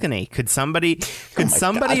balcony? Could somebody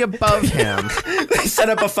God. above him? They set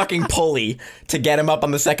up a fucking pulley to get him up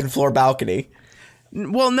on the second floor balcony.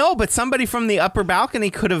 Well, no, but somebody from the upper balcony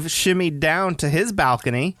could have shimmied down to his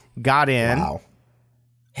balcony, got in, Wow.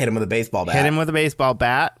 Hit him with a baseball bat. hit him with a baseball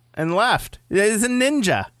bat, and left. It was a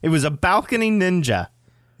ninja. It was a balcony ninja.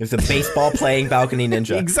 It was a baseball playing balcony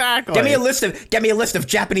ninja. Exactly. Get me a list of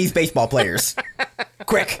Japanese baseball players.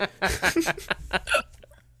 Quick.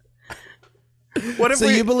 What if So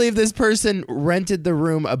we? you believe this person rented the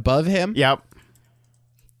room above him Yep.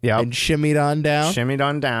 and shimmied on down? Shimmied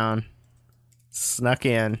on down. Snuck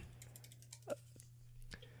in.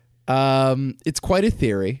 It's quite a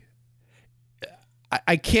theory.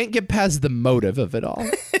 I can't get past the motive of it all.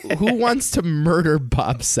 Who wants to murder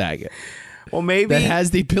Bob Saget Well, maybe. that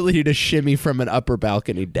has the ability to shimmy from an upper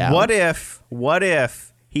balcony down? What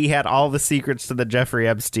if he had all the secrets to the Jeffrey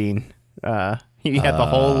Epstein? He had the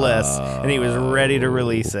whole list, and he was ready to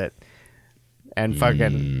release it. And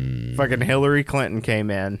fucking Hillary Clinton came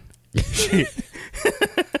in.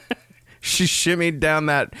 She shimmied down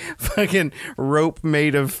that fucking rope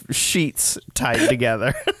made of sheets tied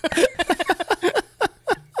together.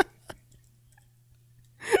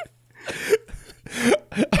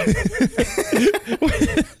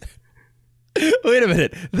 Wait a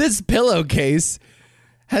minute. This pillowcase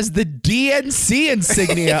has the DNC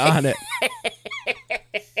insignia on it.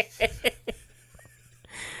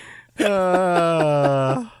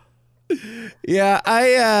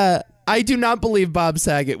 Yeah, I do not believe Bob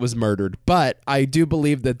Saget was murdered, but I do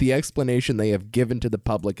believe that the explanation they have given to the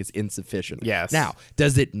public is insufficient. Yes. Now,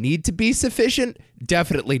 does it need to be sufficient?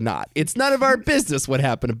 Definitely not. It's none of our business what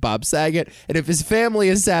happened to Bob Saget, and if his family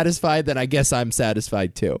is satisfied, then I guess I'm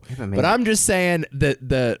satisfied too. But I'm just saying that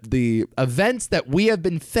the events that we have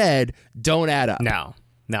been fed don't add up. No.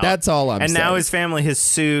 That's all I'm and saying. now his family has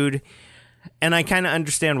sued. And I kind of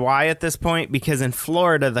understand why at this point, because in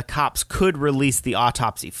Florida, the cops could release the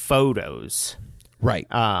autopsy photos. Right.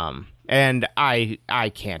 And I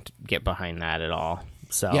can't get behind that at all.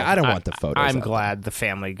 So Yeah, I don't want the photos I'm out glad the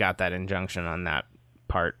family got that injunction on that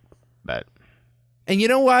part. But And you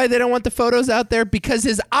know why they don't want the photos out there? Because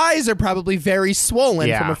his eyes are probably very swollen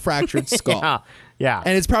Yeah. from a fractured skull. yeah.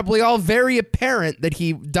 And it's probably all very apparent that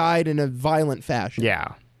he died in a violent fashion.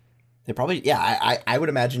 Yeah. They probably, yeah, I would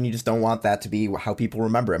imagine you just don't want that to be how people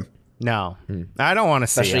remember him. No. I don't want to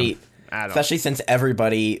see Especially, him. I don't. especially since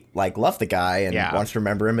everybody like loved the guy and Yeah. wants to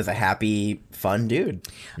remember him as a happy, fun dude.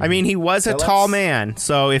 I mean, he was a So tall let's- man,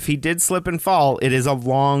 so if he did slip and fall, it is a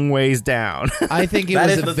long ways down. I think it That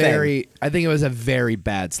was is a the thing. very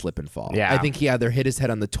bad slip and fall. Yeah. I think he either hit his head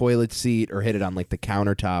on the toilet seat or hit it on like the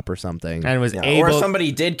countertop or something. and was Yeah. able. Or if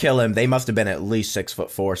somebody did kill him, they must have been at least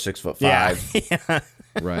 6'4", 6'5", yeah.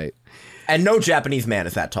 Right. and no Japanese man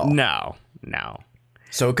is that tall. No.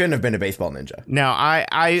 So it couldn't have been a baseball ninja. No,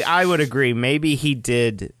 I would agree. Maybe he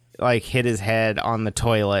did like hit his head on the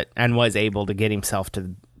toilet and was able to get himself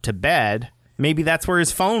to bed. Maybe that's where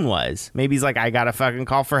his phone was. Maybe he's like, I gotta fucking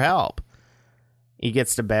call for help. He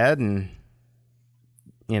gets to bed and,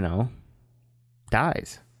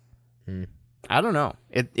 dies. I don't know.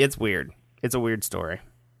 It's weird. It's a weird story.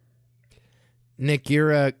 Nick,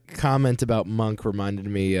 your comment about Monk reminded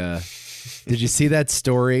me. Did you see that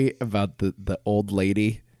story about the old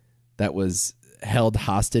lady that was held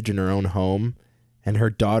hostage in her own home, and her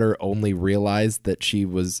daughter only realized that she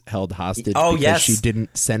was held hostage Oh, because yes. she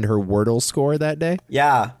didn't send her Wordle score that day?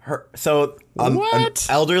 Yeah, an What?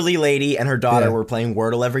 elderly lady and her daughter Yeah. were playing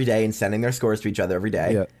Wordle every day and sending their scores to each other every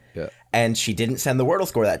day. Yeah. And she didn't send the Wordle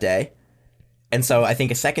score that day. And so I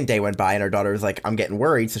think a second day went by and her daughter was like, I'm getting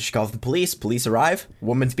worried. So she calls the police. Police arrive.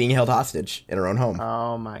 Woman's being held hostage in her own home.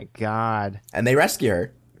 Oh my God. And they rescue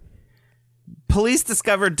her. Police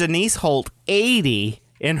discovered Denise Holt, 80,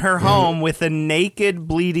 in her home with a naked,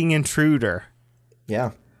 bleeding intruder.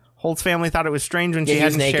 Yeah. Holt's family thought it was strange when she Yeah, he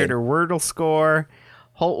was hadn't shared naked. her Wordle score.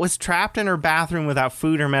 Holt was trapped in her bathroom without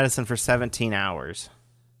food or medicine for 17 hours.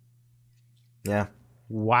 Yeah.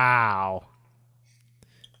 Wow.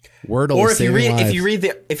 Wordle Or is if you saving read lives.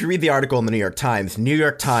 if you read the article in the New York Times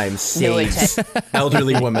Really saves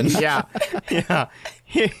elderly women. Yeah. Yeah.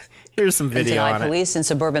 Here's some video Tonight, on it. police in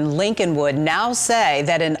suburban Lincolnwood now say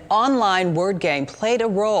that an online word game played a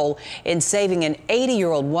role in saving an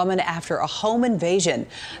 80-year-old woman after a home invasion.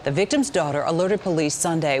 The victim's daughter alerted police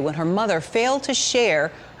Sunday when her mother failed to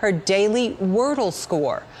share her daily Wordle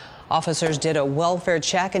score. Officers did a welfare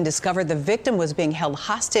check and discovered the victim was being held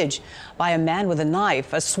hostage by a man with a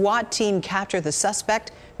knife. A SWAT team captured the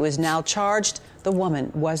suspect, who is now charged. The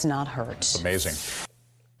woman was not hurt. Amazing.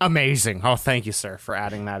 Amazing. Oh, thank you, sir, for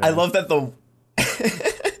adding that in. I love that the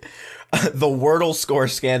the Wordle score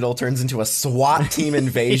scandal turns into a SWAT team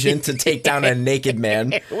invasion to take down a naked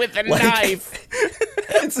man with a knife.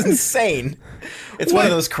 It's insane. It's one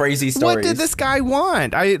of those crazy stories. What did this guy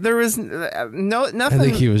want? There was nothing. I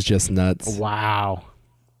think he was just nuts. Wow.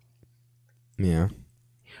 Yeah.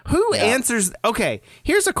 Who answers? Okay,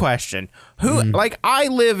 here's a question. Who, like, I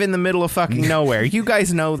live in the middle of fucking nowhere. You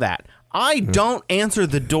guys know that. I don't answer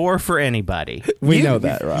the door for anybody. We know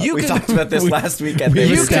that, Rob. You We can, talked about this last week at we the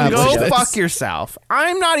you can go established this. fuck yourself.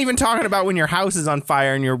 I'm not even talking about when your house is on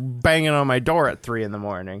fire and you're banging on my door at 3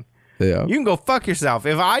 a.m. Yeah. You can go fuck yourself.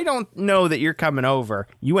 If I don't know that you're coming over,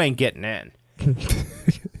 you ain't getting in.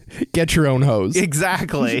 Get your own hose.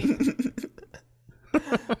 Exactly.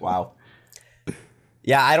 Wow.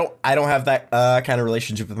 Yeah, I don't have that kind of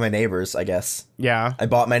relationship with my neighbors, I guess. Yeah. I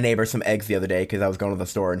bought my neighbor some eggs the other day because I was going to the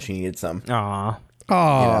store and she needed some. Aw.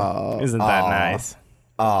 Oh, Isn't that nice?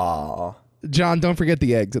 Aw. John, don't forget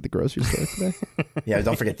the eggs at the grocery store today. Yeah,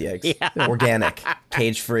 don't forget the eggs. Organic,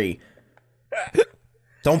 cage-free.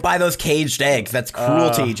 Don't buy those caged eggs. That's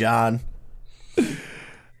cruelty, John.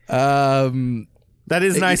 That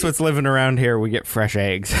is nice what's living around here. We get fresh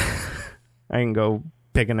eggs. I can go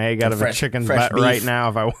pick an egg out of a Fresh- chicken's fresh butt right beef. now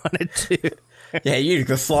if I wanted to. Yeah, you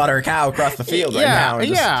could slaughter a cow across the field right now and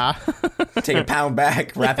just yeah. take a pound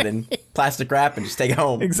back, wrap it in plastic wrap, and just take it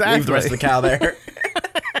home. Exactly. Leave the rest of the cow there.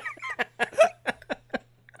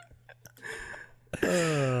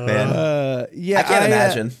 Man, Yeah, I can't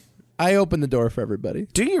imagine. I open the door for everybody.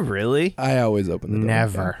 Do you really? I always open the door.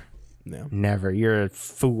 Never. No. Never. You're a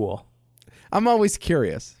fool. I'm always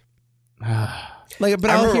curious. But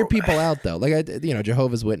I'll hear people out though.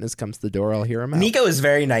 Jehovah's Witness comes to the door. I'll hear him out. Nico is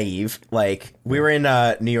very naive. Like, we were in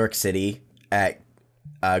New York City at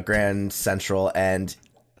Grand Central, and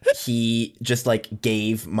he just, like,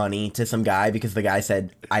 gave money to some guy because the guy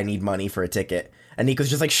said, I need money for a ticket. And Nico's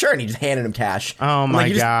just like, sure, and he just handed him cash. Oh, I'm my like,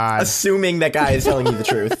 you're just God. assuming that guy is telling you the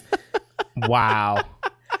truth. Wow.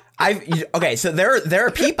 Okay, so there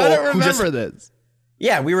are people I don't who just remember this.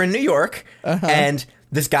 Yeah, we were in New York, and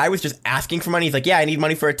this guy was just asking for money. He's like, yeah, I need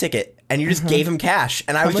money for a ticket. And you just gave him cash.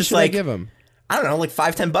 And I How was much just did like, I give him? I don't know, like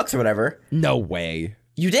 $5-10 or whatever. No way.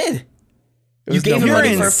 You did. It You was gave no him money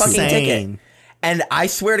way. for a fucking ticket. insane. And I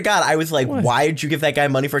swear to God, I was like, why did you give that guy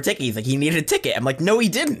money for a ticket? He's like, he needed a ticket. I'm like, no, he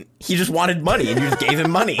didn't. He just wanted money, and you just gave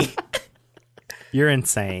him money. You're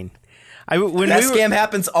insane. When That we were, scam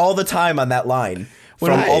happens all the time on that line.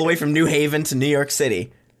 All the way from New Haven to New York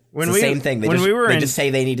City. It's the same thing. They just say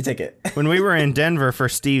they need a ticket. when we were in Denver for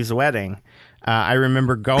Steve's wedding, I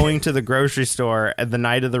remember going to the grocery store at the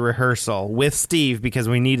night of the rehearsal with Steve because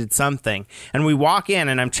we needed something. And we walk in,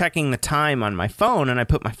 and I'm checking the time on my phone, and I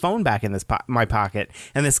put my phone back in my pocket.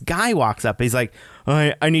 And this guy walks up. He's like,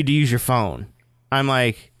 I need to use your phone. I'm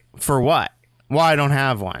like, for what? Well, I don't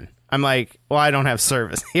have one. I'm like, well, I don't have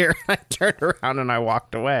service here. I turned around and I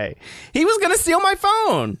walked away. He was going to steal my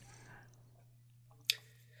phone.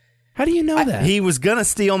 How do you know that? He was going to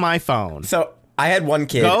steal my phone. So I had one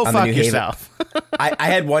kid Go on the fuck New yourself. Haven. I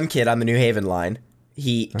had one kid on the New Haven line.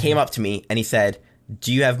 He came up to me and he said,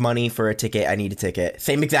 do you have money for a ticket? I need a ticket.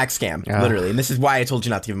 Same exact scam, literally. And this is why I told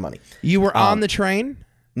you not to give him money. You were on the train?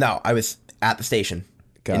 No, I was at the station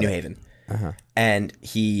in New Haven. And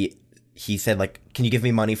he said, like, can you give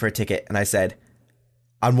me money for a ticket? And I said,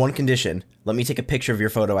 on one condition, let me take a picture of your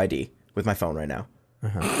photo ID with my phone right now.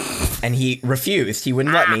 And he refused. He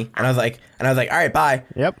wouldn't let me. And I was like, all right, bye.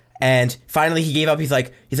 Yep. And finally he gave up. He's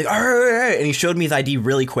like, all right. And he showed me his ID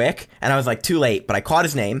really quick. And I was like, too late. But I caught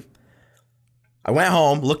his name. I went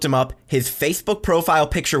home, looked him up. His Facebook profile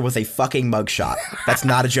picture was a fucking mugshot. That's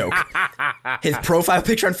not a joke. His profile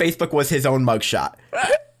picture on Facebook was his own mugshot.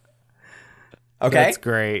 Okay? That's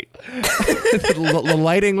great. The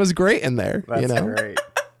lighting was great in there. That's great.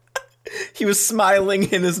 He was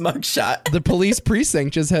smiling in his mugshot. The police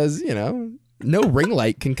precinct just has, No ring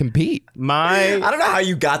light can compete. My I don't know how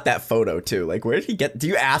you got that photo too. Like, where did he get? Do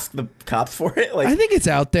you ask the cops for it? Like, I think it's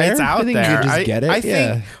out there. It's out I think there. you just get it. I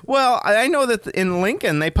yeah. think. Well, I know that in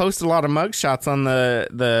Lincoln they post a lot of mugshots on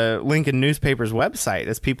the Lincoln newspaper's website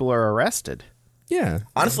as people are arrested. Yeah.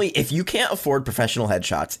 honestly, if you can't afford professional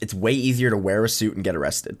headshots, it's way easier to wear a suit and get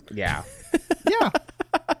arrested. Yeah, yeah.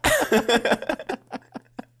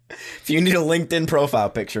 If you need a LinkedIn profile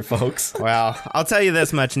picture, folks. Well, I'll tell you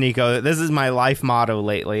this much, Nico. This is my life motto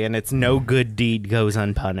lately, and it's no good deed goes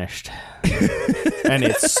unpunished. And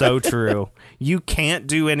it's so true. You can't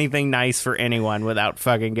do anything nice for anyone without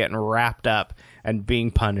fucking getting wrapped up and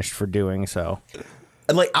being punished for doing so.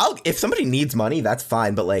 And like, if somebody needs money, that's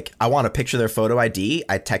fine. But like, I want to picture their photo ID.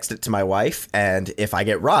 I text it to my wife, and if I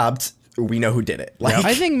get robbed, we know who did it. Like,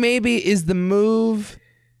 I think maybe is the move,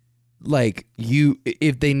 like,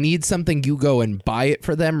 if they need something, you go and buy it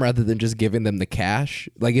for them rather than just giving them the cash.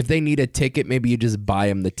 Like, if they need a ticket, maybe you just buy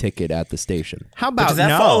them the ticket at the station. How but about does that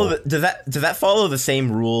no? follow? Does that follow the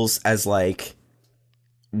same rules as like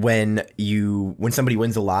when somebody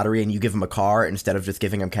wins the lottery and you give them a car instead of just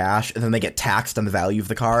giving them cash, and then they get taxed on the value of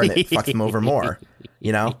the car and it fucks them over more?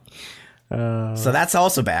 You know. So that's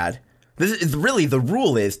also bad. This is really, the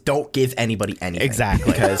rule is don't give anybody anything.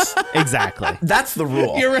 Exactly. Because Exactly. that's the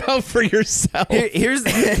rule. You're out for yourself. Here's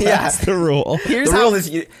That's the rule. here's the how rule is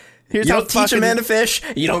you here's don't how teach a fucking- man to fish,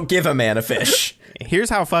 you don't give a man a fish.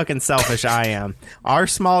 Here's how fucking selfish I am. Our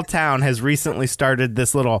small town has recently started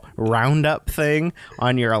this little roundup thing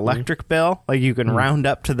on your electric bill. Like, you can round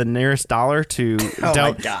up to the nearest dollar to Oh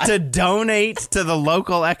my God. to donate to the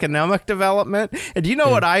local economic development. And do you know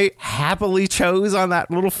what I happily chose on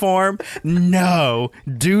that little form? No,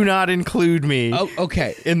 do not include me Oh,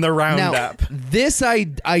 okay. in the Now, roundup. this I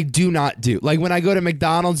do not do. Like, when I go to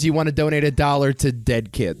McDonald's, you want to donate $1 to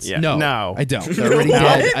dead kids. Yeah. No, No. I don't. They're already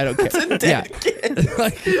dead. I don't care. To dead kids.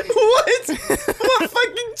 Like, What? What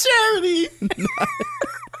fucking charity?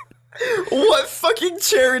 What fucking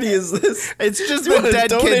charity is this? It's just You the wanna Dead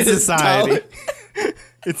donate Kid $1? Society.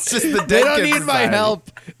 It's just the Dead they don't Kid need my Society.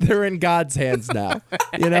 help. They're in God's hands now.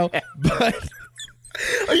 You know? But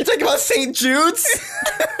Are you talking about St. Jude's?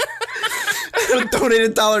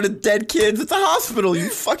 Donate $1 to dead kids. It's a hospital, you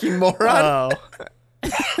fucking moron.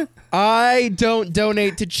 Oh. I don't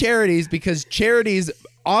donate to charities because charities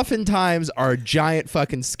oftentimes are giant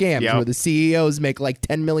fucking scams Yep. where the CEOs make like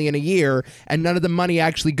 $10 million a year and none of the money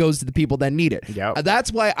actually goes to the people that need it. Yep.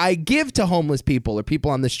 That's why I give to homeless people or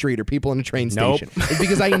people on the street or people in a train Nope. station. It's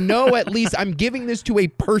because I know at least I'm giving this to a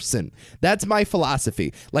person. That's my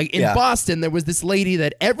philosophy. Like in Yeah. Boston, there was this lady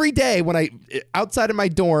that every day when I outside of my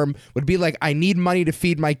dorm would be like, I need money to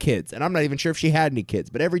feed my kids. And I'm not even sure if she had any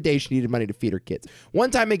kids, but every day she needed money to feed her kids.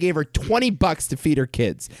 One time I gave her $20 to feed her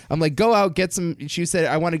kids. I'm like, go out, get some. She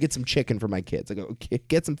said, I want to get some chicken for my kids. I go, okay,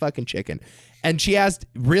 get some fucking chicken. And she asked,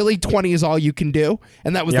 really, 20 is all you can do?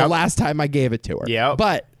 And that was the Yep. last time I gave it to her. Yep.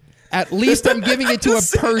 But at least I'm giving it to a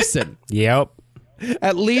person. Yep.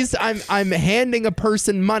 At least I'm handing a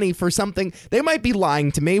person money for something. They might be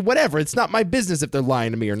lying to me. Whatever. It's not my business if they're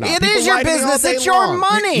lying to me or not. It People is your lie to me all business. day It's your long.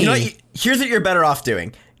 money. You know what? Here's what you're better off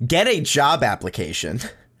doing. Get a job application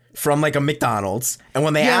from like a McDonald's, and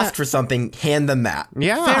when they Yeah. ask for something, hand them that.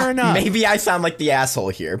 Yeah. Fair enough. Maybe I sound like the asshole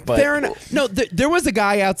here, but Fair enough. No, there was a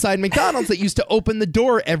guy outside McDonald's that used to open the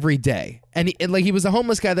door every day, and he was a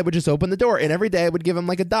homeless guy that would just open the door, and every day I would give him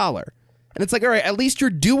like $1. And it's like, all right, at least you're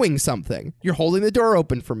doing something. You're holding the door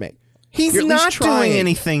open for me. He's You're at least not trying. doing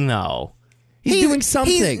anything, though. He's doing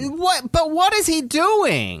something. What is he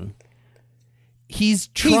doing? He's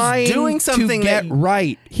trying doing something to get that-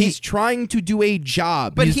 right. He's trying to do a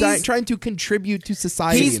job. But he's he's- trying to contribute to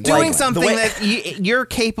society. He's in doing some way. something way- that you're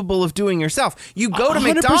capable of doing yourself. You go to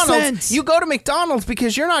 100%. McDonald's. You go to McDonald's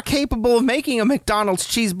because you're not capable of making a McDonald's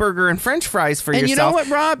cheeseburger and French fries for And yourself. you know what,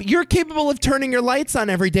 Rob? You're capable of turning your lights on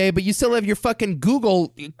every day, but you still have your fucking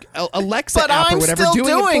Google Alexa But app I'm or whatever still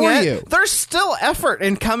doing it for you. There's still effort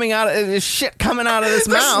in coming out of this shit coming out of this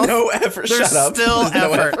there's mouth. no effort. There's Shut up. still There's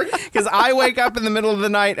no effort because I wake up in the middle of the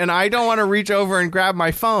night and I don't want to reach over and grab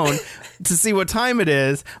my phone to see what time it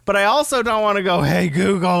is, but I also don't want to go, "Hey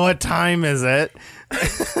Google, what time is it?"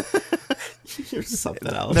 Here's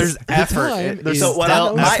something else. There's effort. time There's is still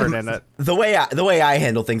now. effort in it. The way I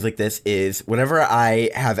handle things like this is whenever I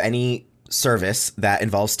have any service that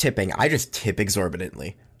involves tipping, I just tip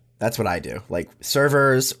exorbitantly. That's what I do. Like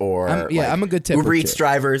servers or I'm a good tipper, Uber Eats too.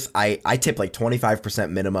 drivers, I tip like 25%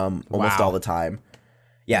 minimum almost Wow. all the time.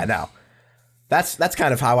 Yeah, no. That's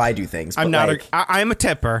kind of how I do things. I'm but, not like, I'm a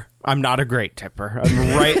tipper. I'm not a great tipper.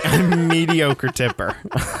 I'm a mediocre tipper.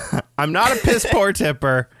 I'm not a piss poor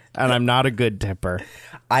tipper, and I'm not a good tipper.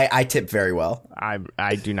 I tip very well.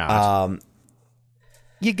 I do not.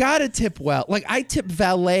 You gotta tip well. Like I tip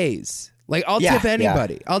valets. Like I'll Yeah, tip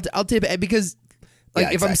anybody. I'll tip because like Yeah,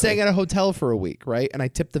 if I'm exactly. staying at a hotel for a week, right, and I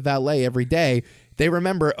tip the valet every day, they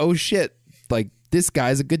remember, oh shit, like this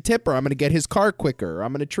guy's a good tipper. I'm gonna get his car quicker.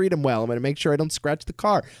 I'm gonna treat him well. I'm gonna make sure I don't scratch the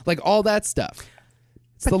car. Like all that stuff.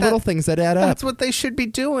 It's the little things that add up. That's what they should be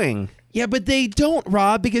doing. Yeah, but they don't,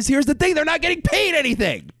 Rob, because here's the thing. They're not getting paid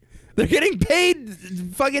anything. They're getting paid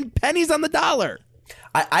fucking pennies on the dollar.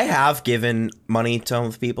 I have given money to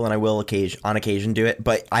homeless people, and I will on occasion do it.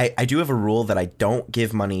 But I do have a rule that I don't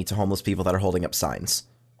give money to homeless people that are holding up signs.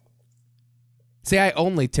 See, I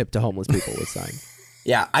only tip to homeless people with signs.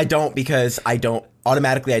 Yeah, I don't because I don't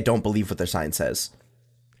believe what their sign says.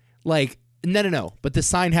 Like, no. But the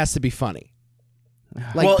sign has to be funny.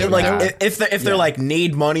 Like, Well, they're- like they're- if they're like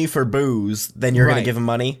need money for booze, then you're Right. gonna give them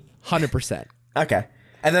money. 100%. Okay,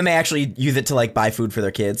 and then they actually use it to like buy food for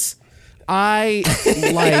their kids. I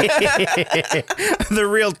like The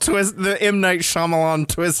real twist, the M. Night Shyamalan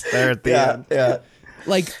twist there at the end. yeah.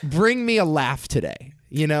 like bring me a laugh today.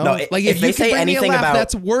 You know, No, like if if they you can say bring me a anything laugh, about-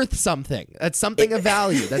 that's worth something. That's something of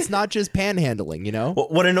value. That's not just panhandling. You know,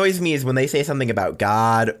 What annoys me is when they say something about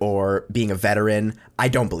God or being a veteran, I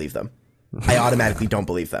don't believe them. I automatically don't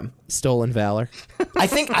believe them. stolen valor. I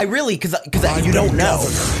think I really because you don't know.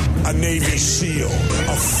 A Navy SEAL, a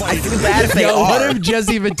I fighter. feel bad if they Yo, are. what if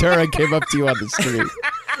Jesse Ventura came up to you on the street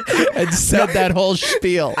and said that whole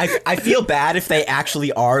spiel? I feel bad if they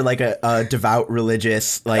actually are like a devout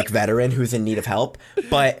religious like veteran who's in need of help,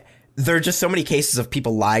 but there are just so many cases of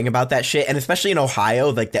people lying about that shit, and especially in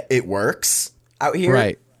Ohio, like that it works out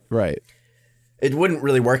here. Right. It wouldn't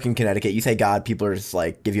really work in Connecticut. You say God, people are just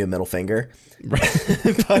like give you a middle finger.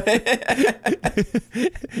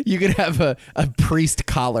 You could have a priest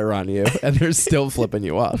collar on you, and they're still flipping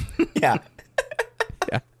you off. Yeah.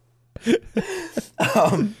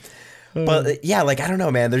 But yeah, like I don't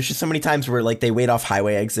know, man. There's just so many times where like they wait off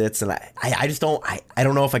highway exits, and I just don't I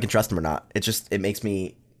don't know if I can trust them or not. It makes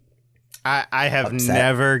me I have Upset.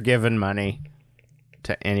 never given money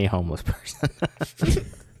to any homeless person.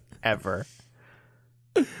 Ever.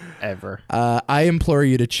 I implore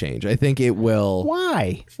you to change. I think it will.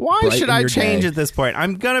 Why? Why Brighten should I your change day. at this point?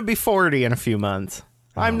 I'm going to be 40 in a few months.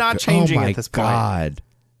 I'm not changing oh my at this point. God.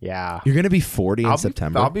 Yeah. You're gonna be 40 in I'll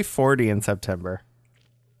September. I'll be 40 in September.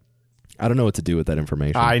 I don't know what to do with that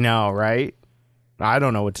information. I know, right? I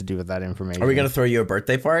don't know what to do with that information. Are we gonna throw you a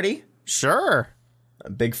birthday party? Sure. A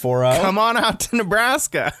big 4-0? Come on out to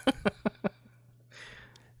Nebraska.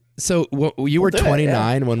 So you were do it,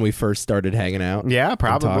 29 when we first started hanging out. Yeah, and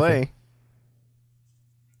talking? probably.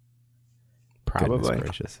 Goodness Probably.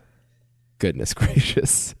 gracious. Goodness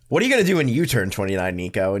gracious. What are you gonna do when you turn 29,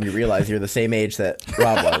 Nico, and you realize you're the same age that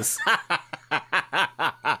Rob was?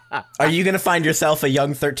 Are you gonna find yourself a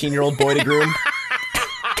young 13-year-old boy to groom?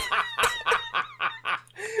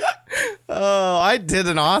 Oh, I did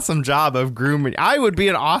an awesome job of grooming. I would be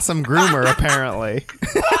an awesome groomer, apparently.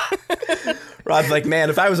 Rob's like, man,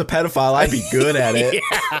 if I was a pedophile, I'd be good at it.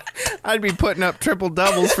 I'd be putting up triple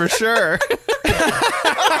doubles for sure.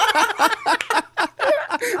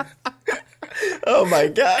 Oh my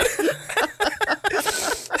god.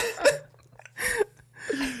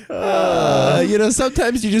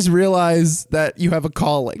 Sometimes you just realize that you have a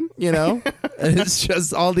calling, and it's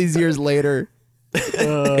just all these years later.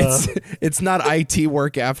 It's not IT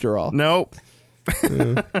work after all. Nope.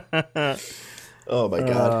 Oh my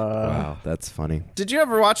god. Wow, that's funny. Did you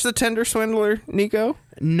ever watch The Tender Swindler, Nico?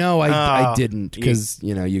 No, I Oh, didn't because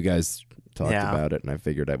you guys talked Yeah. about it, and I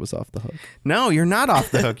figured I was off the hook. No, you're not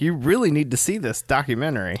off the hook. You really need to see this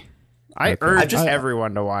documentary. I Okay. urge I-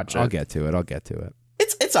 everyone to watch it. I'll get to it.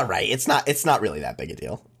 It's all right. It's not really that big a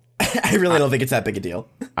deal. I really don't think it's that big a deal.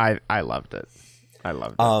 I loved it. I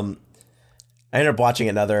loved it. I ended up watching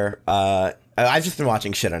another. I've just been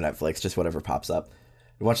watching shit on Netflix, just whatever pops up.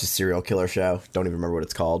 I watched a serial killer show. Don't even remember what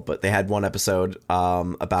it's called, but they had one episode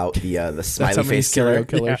about the That's smiley how many face killer. serial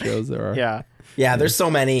killer shows there are. yeah. Yeah, there's so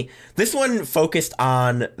many. This one focused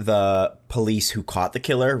on the police who caught the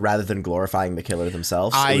killer rather than glorifying the killer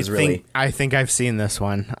themselves. It was really. I think I've seen this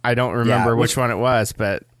one. I don't remember which one it was,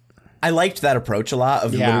 but I liked that approach a lot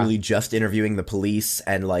of Yeah. literally just interviewing the police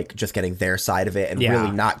and like just getting their side of it and Yeah.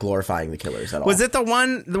 really not glorifying the killers at all. was it the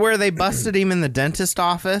one where they busted him in the dentist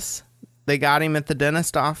office? They got him at the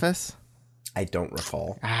dentist office? I don't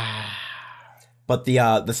recall. But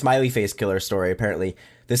the smiley face killer story, apparently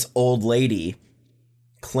this old lady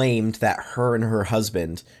claimed that her and her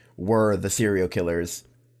husband were the serial killers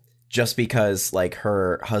just because like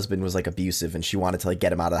her husband was like abusive and she wanted to like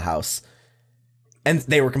get him out of the house. And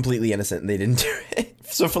they were completely innocent and they didn't do it.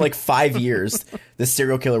 So for like 5 years, this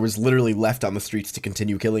serial killer was literally left on the streets to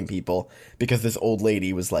continue killing people because this old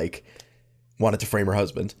lady was like, wanted to frame her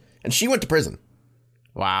husband. And she went to prison.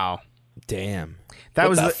 Wow. Damn. That What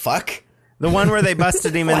was the fuck? the one where they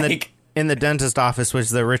busted him Like- in the dentist office was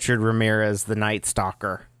the Richard Ramirez, the Night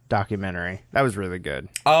Stalker documentary. That was really good.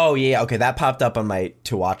 Oh, yeah. Okay, that popped up on my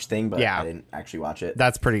to watch thing, but Yeah. I didn't actually watch it.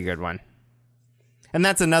 That's a pretty good one. And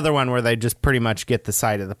that's another one where they just pretty much get the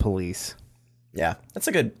side of the police. Yeah, that's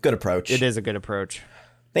a good approach. It is a good approach.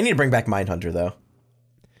 They need to bring back Mindhunter, though.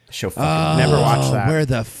 The show fucking... Never watched that. Where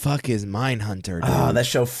the fuck is Mindhunter, dude? Oh, that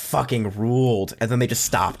show fucking ruled. And then they just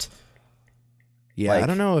stopped. yeah, I like-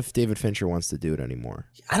 don't know if David Fincher wants to do it anymore.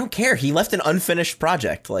 I don't care. He left an unfinished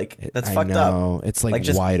project. Like, that's I fucked know. up. It's like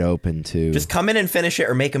just, wide open too. Just come in and finish it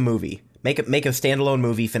or make a movie. Make a standalone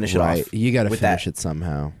movie, finish it right. off. You got to with finish that. it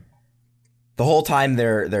somehow. The whole time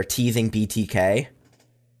they're teasing BTK.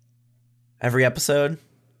 Every episode.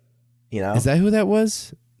 You know? Is that who that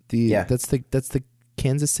was? Yeah. That's the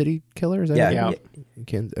Kansas City killer. Is that Yeah. who-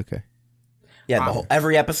 Yeah. Okay. Yeah,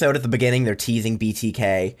 every episode at the beginning they're teasing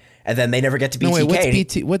BTK, and then they never get to BTK. No wait, what's and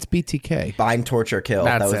he- What's BTK? Bind, torture, kill.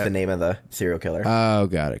 That's That was it. the name of the serial killer. Oh,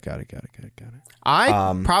 got it.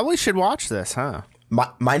 I probably should watch this, huh?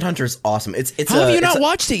 Mindhunter's awesome. It's How have you it's not a-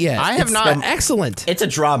 watched it yet? I have It's not. Excellent. It's a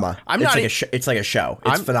drama. I'm it's not like e- a it's like a show.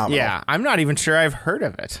 It's phenomenal. Yeah, I'm not even sure I've heard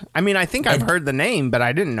of it. I mean, I think I've heard the name, but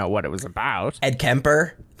I didn't know what it was about. Ed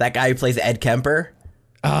Kemper, that guy who plays Ed Kemper.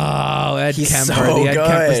 Oh, Ed He's Kemper. so The Ed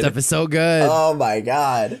Kemper good. stuff is so good. Oh my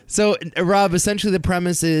god. So, Rob, essentially the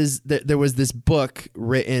premise is that there was this book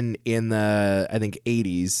written in the, I think,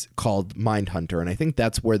 80s called Mindhunter, and I think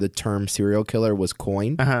that's where the term serial killer was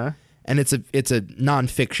coined. Uh-huh. And it's a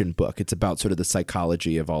nonfiction book. It's about sort of the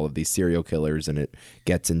psychology of all of these serial killers, and it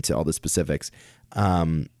gets into all the specifics.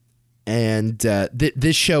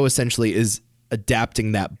 This show essentially is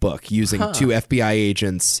adapting that book using two FBI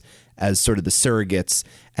agents as sort of the surrogates,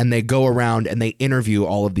 and they go around and they interview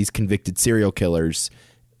all of these convicted serial killers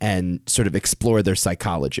and sort of explore their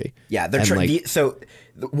psychology. Yeah, they're And,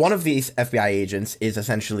 one of these FBI agents is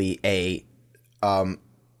essentially a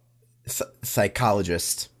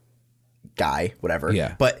psychologist guy, whatever.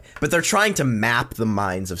 Yeah. But they're trying to map the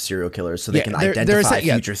minds of serial killers so they Yeah, can they're identify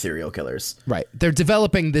yeah. future serial killers. right, they're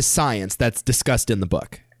developing this science that's discussed in the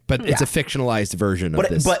book, but it's a fictionalized version of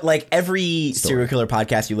this. But like every serial killer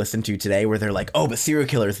podcast you listen to today where they're like, oh, but serial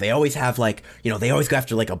killers, they always have like, you know, they always go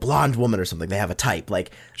after like a blonde woman or something. They have a type.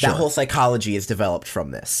 Like that whole psychology is developed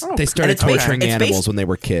from this. they started it's based- torturing it's animals based- when they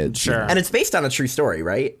were kids. Sure. And it's based on a true story,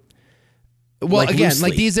 right? Well, Like, again, loosely.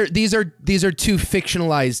 like these are two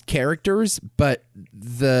fictionalized characters, but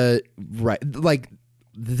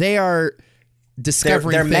they are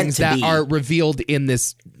discovering They're meant things to that be. are revealed in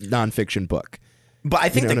this nonfiction book. But I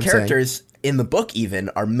think know the what I'm saying? characters in the book even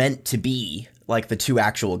are meant to be like the two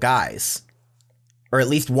actual guys. Or at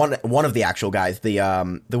least one of the actual guys. The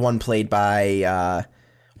one played by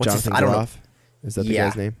what's Jonathan his, I don't know. Groff? Is that the Yeah.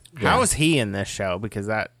 guy's name? How is he in this show? Because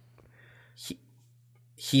that.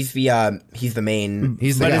 He's the main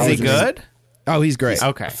He's the But guy is he who's- good? Oh, he's great.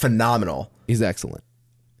 Okay. phenomenal. He's excellent.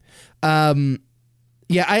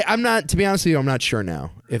 Yeah, I'm not. To be honest with you, I'm not sure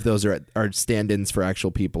now if those are stand-ins for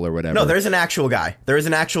actual people or whatever. No, there's an actual guy. There is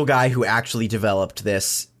an actual guy who actually developed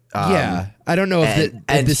this. Yeah, I don't know if, and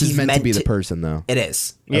if this is he's meant to meant be the to- person though. It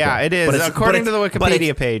is. Yeah, it is. But it's- According but to the it's- but Wikipedia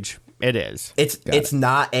it's- page, it is. It's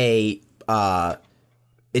not a.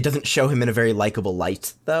 It doesn't show him in a very likable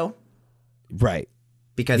light though, Right.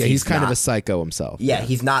 because Yeah, he's kind of not- a psycho himself. Yeah,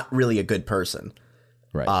 he's not really a good person.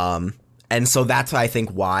 Right. And so that's I think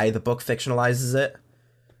why the book fictionalizes it.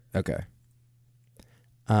 Okay.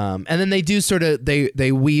 And then they do sort of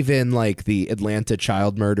they weave in like the Atlanta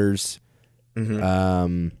child murders,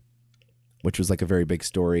 which was like a very big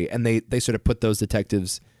story, and they sort of put those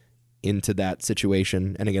detectives into that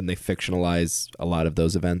situation, and again they fictionalize a lot of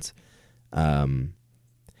those events.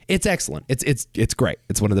 It's excellent. It's great.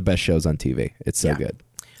 It's one of the best shows on TV. It's so Yeah. good.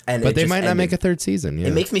 And But it they just might not ended. make a third season. Yeah.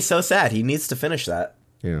 It makes me so sad. He needs to finish that.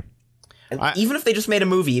 yeah. And even if they just made a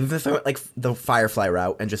movie, even if they went like the Firefly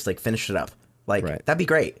route and just like finished it up, like Right. that'd be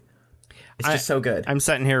great. It's just so good. I'm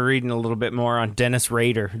sitting here reading a little bit more on Dennis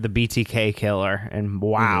Rader, the BTK killer, and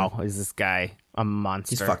wow, is this guy a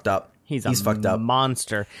monster? He's fucked up. He's fucked up.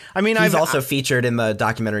 monster. I mean, He's I've also featured in the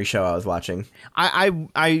documentary show I was watching.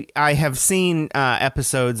 I have seen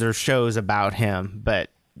episodes or shows about him, but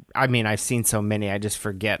I mean, I've seen so many, I just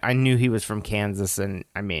forget. I knew he was from Kansas, and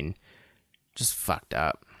I mean, just fucked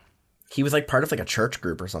up. He was like part of like a church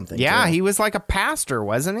group or something. Yeah, too. he was like a pastor,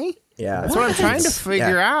 wasn't he? Yeah, That's what I'm trying to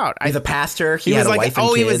figure out. He's a pastor. He He had was a like, wife and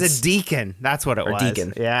he kids. was a deacon. That's what it was.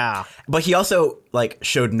 deacon. Yeah. But he also like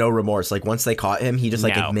showed no remorse. Like once they caught him, he just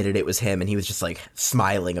like No. admitted it was him, and he was just like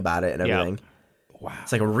smiling about it and Yep. everything. Wow,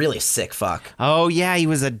 it's like a really sick fuck. Oh yeah, he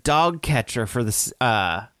was a dog catcher for this,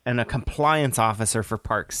 and a compliance officer for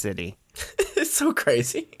Park City. It's so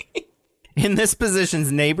crazy. In this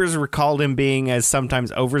position, neighbors recalled him being as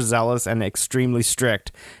sometimes overzealous and extremely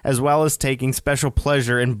strict, as well as taking special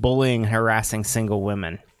pleasure in bullying and harassing single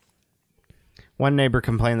women. One neighbor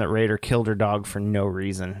complained that Rader killed her dog for no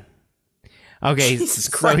reason. Okay, Jesus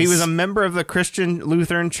so he Christ. was a member of the Christian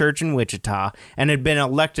Lutheran Church in Wichita and had been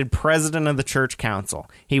elected president of the church council.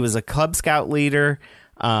 He was a Cub Scout leader.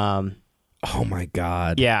 Oh my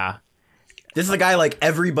God. Yeah. This is a guy like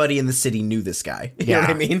everybody in the city knew this guy. You know what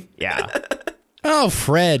I mean? Yeah. Oh,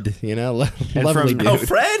 Fred. You know, lovely from- dude. Oh,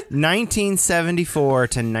 Fred? 1974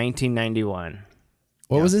 to 1991.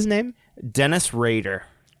 What was his name? Dennis Rader.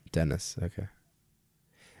 Dennis. Okay.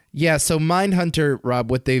 Yeah, so Mindhunter,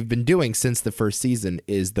 Rob, what they've been doing since the first season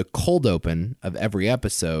is the cold open of every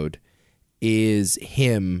episode is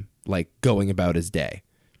him like going about his day.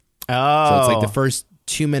 Oh. So it's like the first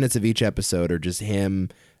 2 minutes of each episode are just him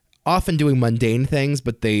often doing mundane things,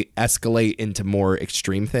 but they escalate into more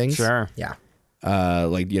extreme things. Sure. Yeah.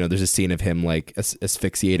 Like, you know, there's a scene of him like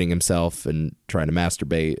asphyxiating himself and trying to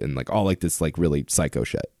masturbate and like all like this like really psycho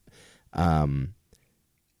shit.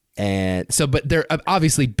 And so, but they're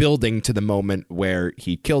obviously building to the moment where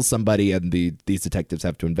he kills somebody and these detectives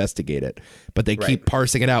have to investigate it, but they keep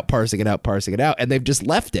parsing it out, and they've just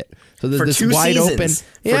left it. So there's For this 2 wide seasons.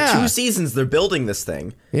 open, For 2 seasons, they're building this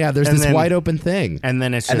thing. yeah, there's And this then- wide open thing. And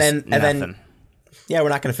then it's just And then- nothing. Yeah, we're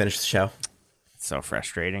not going to finish the show, It's so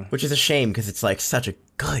frustrating. which is a shame because it's like such a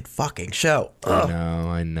good fucking show. Ugh.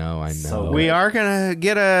 I know. So We are going to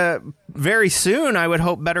get a very soon, I would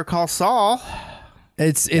hope, Better Call Saul.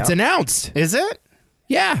 It's announced. Is it?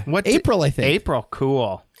 Yeah, What April, I think. April,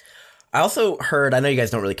 cool. I also heard, I know you guys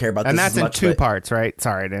don't really care about this And that's as in much, 2 but- parts, right?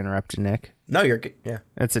 Sorry to interrupt you, Nick. No, you're good. Yeah.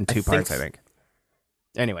 It's in 2 think parts, I think.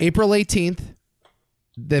 Anyway. April 18th,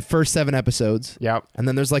 the first 7 episodes. Yep. And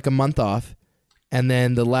then there's like a month off. And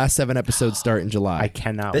then the last 7 episodes start in July. I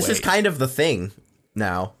cannot This wait. is kind of the thing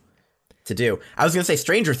now to do. I was going to say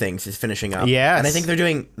Stranger Things is finishing up. Yes. And I think they're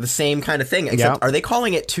doing the same kind of thing, except Yep. are they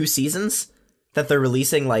calling it 2 seasons that they're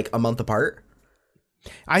releasing like a month apart?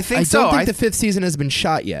 I think I so. don't think the 5th season has been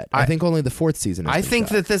shot yet. I think only the 4th season has I been think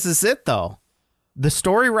shot. that this is it, though. The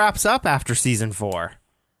story wraps up after season 4.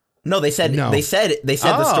 No, they said No. they said the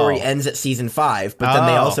story Oh. ends at season 5, but then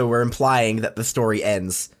they Oh. also were implying that the story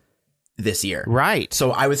ends this year. Right.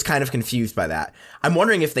 So I was kind of confused by that. I'm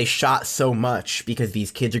wondering if they shot so much because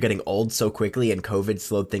these kids are getting old so quickly and COVID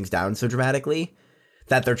slowed things down so dramatically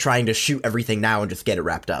that they're trying to shoot everything now and just get it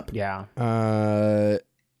wrapped up. Yeah.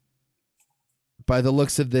 By the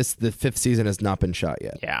looks of this, the 5th season has not been shot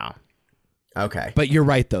yet. Yeah. Okay. But you're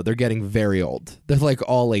right, though. They're getting very old. They're like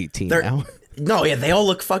all 18 They're now. No, yeah, they all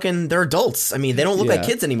look fucking they're adults. I mean, they don't look like Yeah.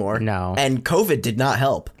 kids anymore. No. And COVID did not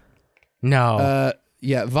help. No.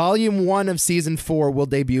 Yeah, Volume 1 of Season 4 will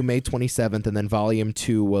debut May 27th, and then Volume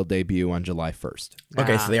 2 will debut on July 1st.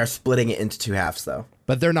 Okay, so they are splitting it into 2 halves though.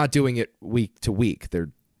 But they're not doing it week to week. They're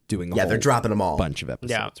doing a Yeah, whole they're dropping them all. bunch of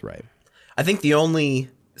episodes, right? I think the only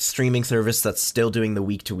streaming service that's still doing the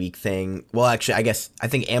week to week thing, well, actually, I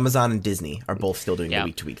think Amazon and Disney are both still doing the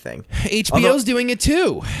week to week thing. HBO's doing it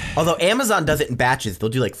too. Although Amazon does it in batches, they'll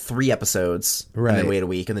do like 3 episodes and Right. then wait a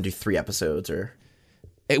week and then do 3 episodes. Or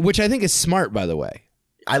Which I think is smart, by the way.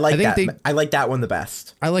 I like I that. think I like that one the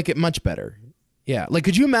best. I like it much better. Yeah. Like,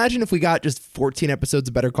 could you imagine if we got just 14 episodes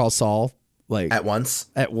of Better Call Saul? Like, At once.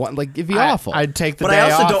 at one, like, it'd be awful. I'd take the But I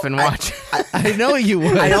day also off don't- and watch. I know you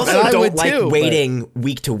would. I also and don't would like too, but- waiting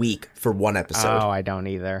week to week for one episode. Oh, I don't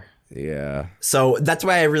either. Yeah. So that's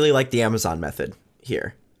why I really like the Amazon method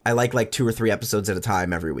here. I like 2 or 3 episodes at a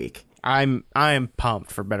time every week. I am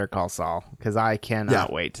pumped for Better Call Saul because I cannot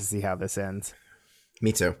Yeah. wait to see how this ends.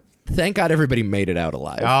 Me too. Thank God everybody made it out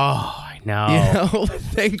alive. Oh, I know. You know?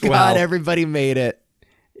 Thank God Well- everybody made it.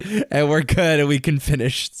 And we're good and we can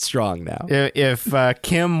finish strong now. If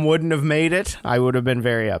Kim wouldn't have made it, I would have been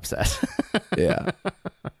very upset. Yeah.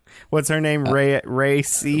 What's her name? Ray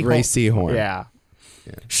Seahorn. Ray Seahorn. Yeah.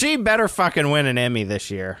 She better fucking win an Emmy this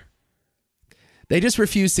year. They just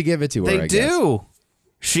refuse to give it to her. They I guess. do.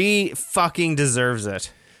 She fucking deserves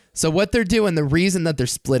it. So what they're doing, the reason that they're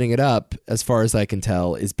splitting it up, as far as I can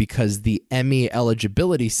tell, is because the Emmy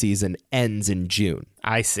eligibility season ends in June.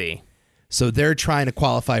 I see. So they're trying to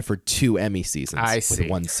qualify for 2 Emmy seasons I with see.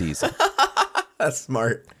 1 season. That's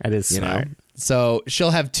smart. That is You smart. know, so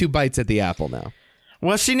she'll have 2 bites at the apple now.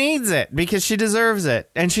 Well, she needs it because she deserves it,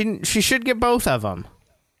 and she should get both of them.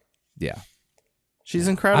 Yeah, She's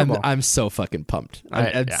incredible. I'm so fucking pumped.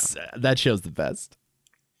 That show's the best.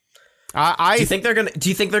 I Do you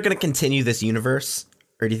think they're gonna continue this universe,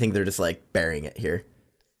 or do you think they're just like burying it here?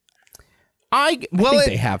 I think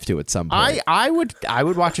they have to at some point. I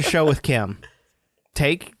would watch a show with Kim.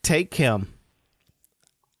 Take Kim.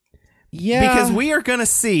 Yeah, Because we are gonna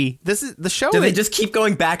see this is the show. Do they just keep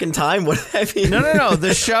going back in time? What I mean? No.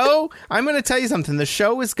 The show. I'm gonna tell you something. The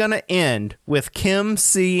show is gonna end with Kim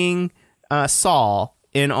seeing Saul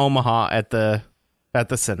in Omaha at the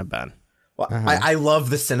Cinnabon. Well, I love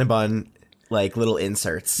the Cinnabon like little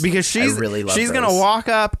inserts Because she's gonna walk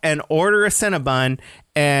up and order a Cinnabon,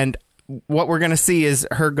 and what we're gonna see is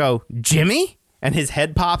her go, Jimmy, and his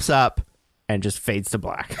head pops up and just fades to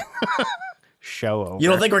black. Show over. You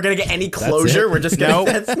don't think we're gonna get any closure? We're just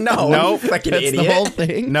gonna Nope. fucking that's idiot. the whole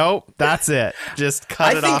thing. Nope, that's it. Just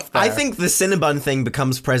cut it off there. I think the Cinnabon thing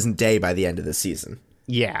becomes present day by the end of the season.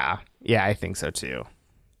 Yeah, I think so too.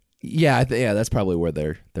 Yeah, that's probably where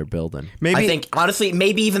they're building. Maybe I think honestly,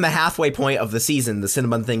 maybe even the halfway point of the season, the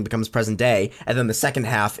Cinnabon thing becomes present day, and then the second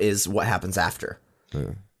half is what happens after.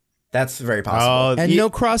 That's very possible. And no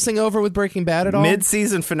crossing over with Breaking Bad at all.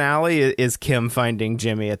 mid-season finale is Kim finding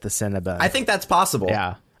Jimmy at the Cinnabon. I think that's possible.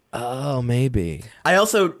 Yeah. Oh, maybe. I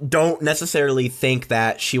also don't necessarily think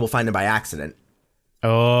that she will find him by accident.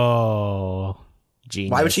 Oh,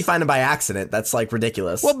 genius. Why would she find him by accident? That's like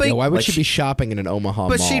ridiculous. Well, but, Yeah, why would like she be shopping in an Omaha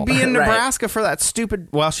but mall? she'd be in Right. Nebraska for that stupid.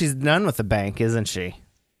 Well, she's done with the bank, isn't she?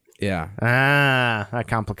 Yeah. That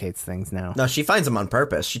complicates things now. no, she finds him on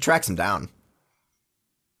purpose. She tracks him down.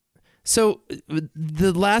 So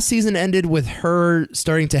the last season ended with her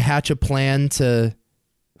starting to hatch a plan to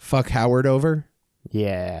fuck Howard over.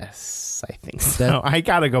 Yes, I think so. I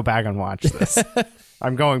gotta go back and watch this.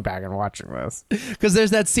 I'm going back and watching this. Because there's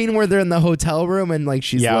that scene where they're in the hotel room and like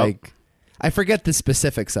she's Yep. like, I forget the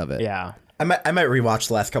specifics of it. Yeah. I might rewatch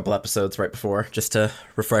the last couple episodes right before just to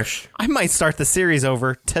refresh. I might start the series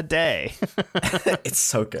over today. It's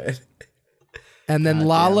so good. And then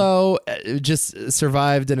Lalo just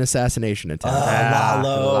survived an assassination attempt.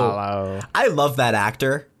 Lalo. I love that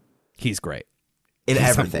actor He's great. in He's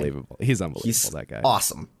everything. unbelievable. He's unbelievable. He's that guy.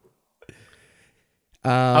 awesome.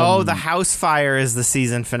 The house fire is the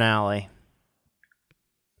season finale.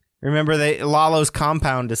 Remember, Lalo's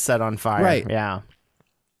compound is set on fire. Right. Yeah.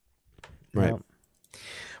 Right.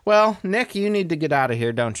 Well, Nick, you need to get out of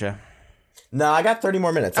here, don't you? No, I got 30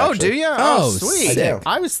 more minutes. Oh, actually. do you? Oh, sweet. I do.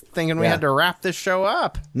 I was thinking we Yeah. had to wrap this show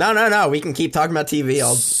up. No. We can keep talking about TV.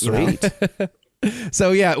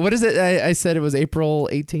 So yeah, what is it? I said it was April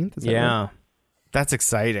 18th. Is that Yeah. right? That's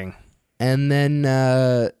exciting. And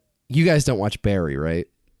then you guys don't watch Barry, right?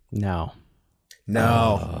 No.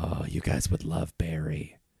 No. Oh, you guys would love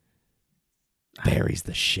Barry. Barry's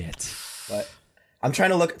the shit. But I'm trying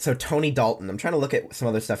to look. So Tony Dalton. I'm trying to look at some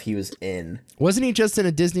other stuff he was in. Wasn't he just in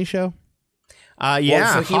a Disney show? Yeah.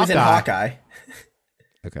 Well, so he was in Hawkeye.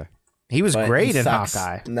 Okay. He was but great he in sucks.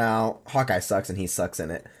 Hawkeye. No, Hawkeye sucks and he sucks in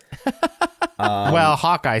it. Well,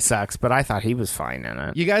 Hawkeye sucks, but I thought he was fine in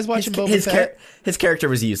it. You guys watching Boba Fett? His character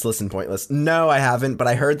was useless and pointless. No, I haven't, but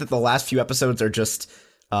I heard that the last few episodes are just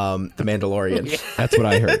The Mandalorian. That's what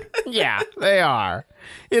I heard. Yeah, they are.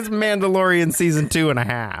 It's Mandalorian season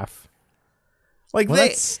 2.5. Like Well,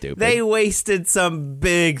 that's stupid. they wasted some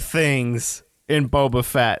big things in Boba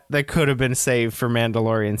Fett that could have been saved for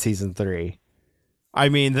Mandalorian season 3. I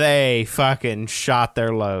mean, they fucking shot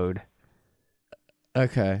their load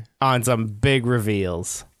Okay. on some big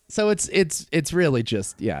reveals. So it's really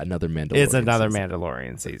just another Mandalorian. It's another season.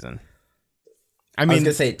 Mandalorian season. I I was mean,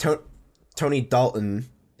 gonna say Tony Dalton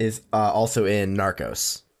is also in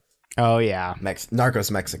Narcos, oh yeah,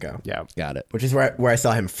 Narcos Mexico, yeah. Got it. which is where I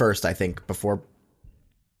saw him first. I think before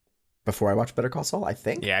I watched Better Call Saul. I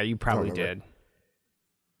think. Yeah, you probably remember. did.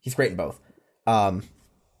 He's great in both.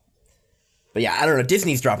 But yeah, I don't know.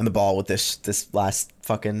 Disney's dropping the ball with this last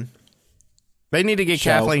fucking. They need to get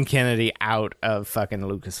Show. Kathleen Kennedy out of fucking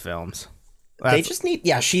Lucasfilms. They just need.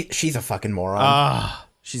 Yeah, she's a fucking moron.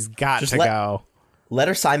 She's got Just to let- go. Let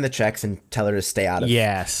her sign the checks and tell her to stay out of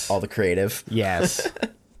Yes. all the creative. Yes.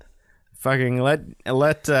 Fucking let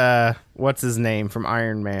what's his name from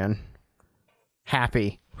Iron Man?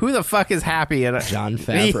 Happy. Who the fuck is Happy in it? Jon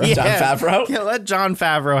Favreau. Yeah. Jon Favreau? Yeah, let Jon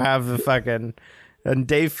Favreau have the fucking and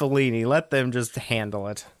Dave Filoni. Let them just handle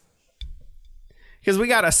it. Because we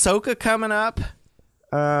got Ahsoka coming up.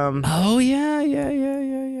 Oh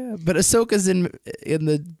yeah. But Ahsoka's in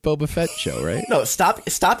the Boba Fett show, right? No,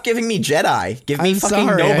 stop giving me Jedi. Give me I'm fucking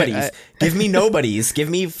sorry, nobodies. Give me nobodies. Give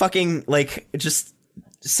me fucking like just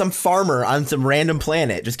some farmer on some random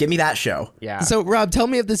planet. Just give me that show. Yeah. So, Rob, tell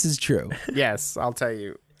me if this is true. Yes, I'll tell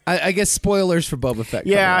you. I guess spoilers for Boba Fett.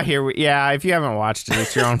 Yeah, if you haven't watched it,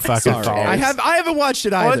 it's your own fucking fault. I haven't watched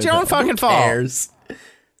it either. Well, it's your own though. fucking fault.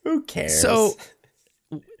 Who cares? So,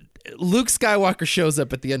 Luke Skywalker shows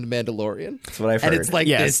up at the end of Mandalorian. That's what I've And heard. it's like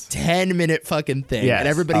Yes. this 10-minute fucking thing. Yes. And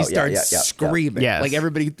everybody Oh, yeah, starts yeah. screaming. Yes. Like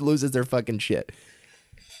everybody loses their fucking shit.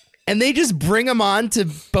 And they just bring him on to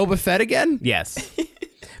Boba Fett again? Yes. And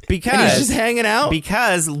Because he's just hanging out?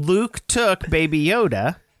 because Luke took Baby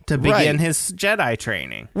Yoda to begin Right. his Jedi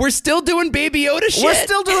training. We're still doing Baby Yoda shit? We're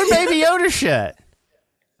still doing Baby Yoda shit.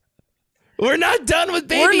 We're not done with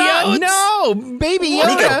Baby We're not. Yoda? No, Baby Nico,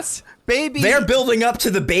 Yoda. Baby. They're building up to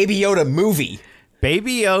the Baby Yoda movie.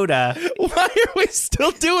 Baby Yoda. Why are we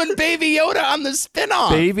still doing Baby Yoda on the spinoff?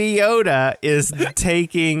 Baby Yoda is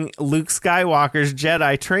taking Luke Skywalker's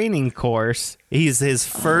Jedi training course. He's his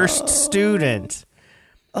first student.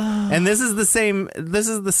 And this is the same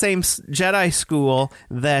Jedi school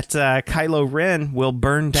that Kylo Ren will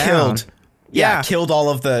burn down. Killed. Yeah, killed all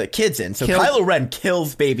of the kids in. So Killed- Kylo Ren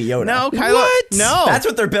kills Baby Yoda. No, Kylo. What? No, That's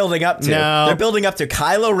what they're building up to. No. They're building up to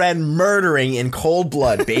Kylo Ren murdering in cold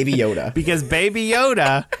blood Baby Yoda. because Baby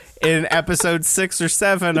Yoda in episode 6 or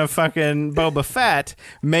 7 of fucking Boba Fett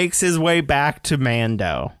makes his way back to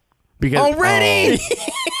Mando. Because Already?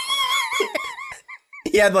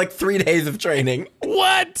 He had like 3 days of training.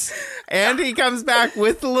 What? And he comes back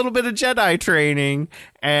with a little bit of Jedi training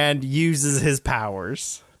and uses his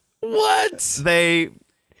powers. What? They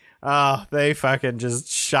fucking just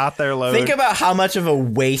shot their load. Think about how much of a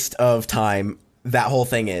waste of time that whole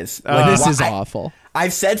thing is. This why- is awful.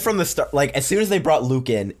 I've said from the start, like, as soon as they brought Luke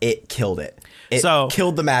in, it killed it. It So-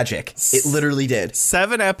 killed the magic. It literally did.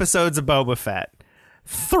 7 episodes of Boba Fett.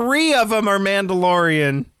 3 of them are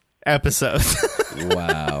Mandalorian episodes.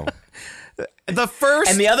 Wow. The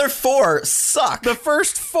first And the other 4 suck. the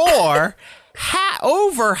first 4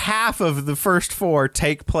 over half of the first 4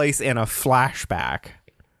 take place in a flashback.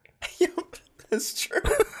 That's true.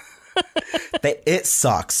 It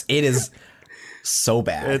sucks. It is so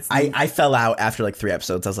bad. I fell out after like 3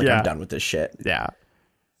 episodes. I was like, Yeah. I'm done with this shit. Yeah.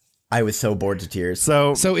 I was so bored to tears.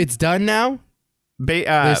 So So it's done now? There's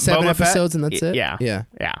There's 7 episodes and that's it? Yeah. Yeah.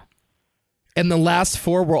 Yeah. And the last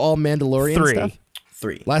 4 were all Mandalorian 3. stuff?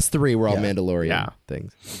 3. Last 3 were all Mandalorian Yeah.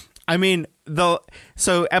 things. I mean,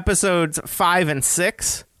 so episodes 5 and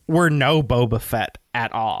 6 were no Boba Fett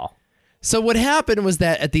at all. So what happened was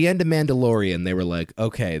that at the end of Mandalorian, they were like,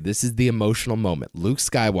 okay, this is the emotional moment. Luke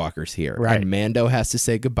Skywalker's here. Right. And Mando has to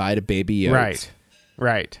say goodbye to Baby Yoda.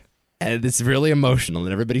 Right. And it's really emotional,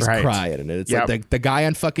 and everybody's Right. crying. And it's Yep. like the guy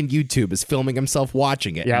on fucking YouTube is filming himself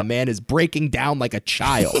watching it. Yep. And the man is breaking down like a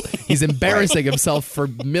child. He's embarrassing himself for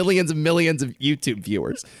millions and millions of YouTube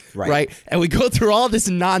viewers. Right. And we go through all this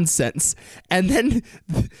nonsense. And then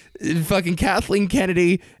fucking Kathleen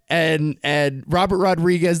Kennedy and Robert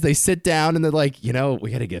Rodriguez, they sit down and they're like, we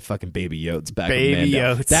got to get fucking Baby Yoda back. Baby with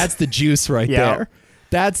Mando. Yoda. That's the juice right Yep. there.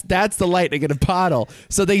 That's the lightning in a bottle.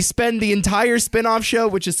 So they spend the entire spin-off show,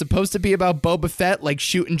 which is supposed to be about Boba Fett, like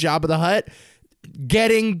shooting Jabba the Hutt,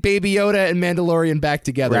 getting Baby Yoda and Mandalorian back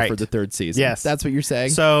together Right. for the 3rd season. Yes. That's what you're saying?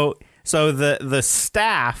 So the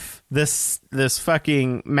staff, this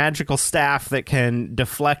fucking magical staff that can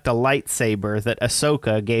deflect a lightsaber that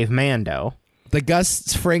Ahsoka gave Mando. The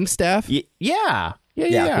Gus Fring staff? Yeah.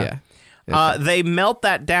 Yeah. They melt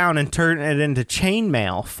that down and turn it into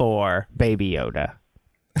chainmail for Baby Yoda.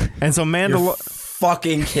 And so You're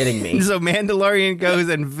fucking kidding me. So Mandalorian goes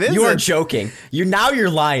and visits. You are joking. You're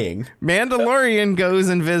lying. Mandalorian goes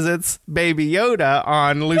and visits Baby Yoda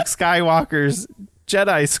on Luke Skywalker's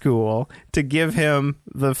Jedi school to give him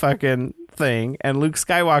the fucking thing. And Luke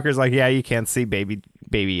Skywalker's like, yeah, you can't see Baby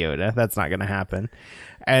Yoda. That's not going to happen.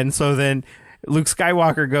 And so then Luke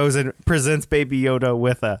Skywalker goes and presents Baby Yoda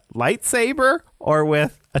with a lightsaber or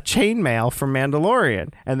with a chainmail from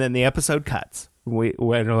Mandalorian. And then the episode cuts. We're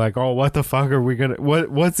like, oh, what the fuck are we gonna?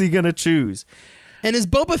 What's he gonna choose? And is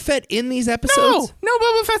Boba Fett in these episodes? No,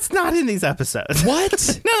 Boba Fett's not in these episodes.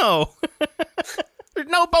 What? No, there's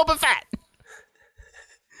no Boba Fett.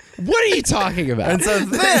 What are you talking about? And so then,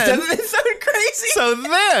 Doesn't it sound crazy? so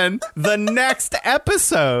then the next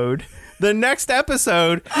episode,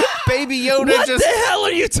 Baby Yoda what just the hell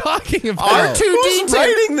are you talking about? Who's R2D2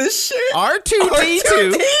 writing this shit?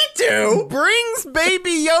 R2D2 R2D2? brings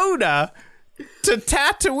Baby Yoda to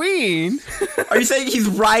Tatooine. Are you saying he's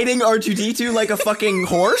riding R2D2 like a fucking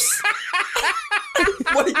horse?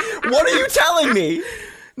 What are you telling me?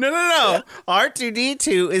 No.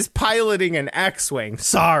 R2D2 is piloting an X-Wing.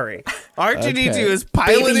 Sorry. R2D2 Okay. is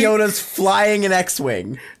piloting... Baby Yoda's flying an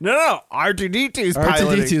X-Wing. No. R2D2 is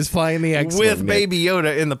piloting... R2D2 is flying the X-Wing. with Baby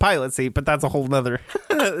Yoda in the pilot seat, but that's a whole nother...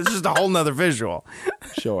 it's just a whole nother visual.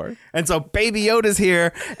 Sure. And so Baby Yoda's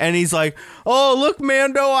here, and he's like, oh, look,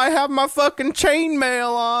 Mando, I have my fucking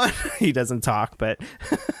chainmail on. He doesn't talk, but...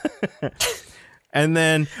 And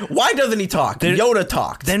then Why doesn't he talk? Yoda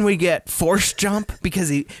talks. then we get force jump because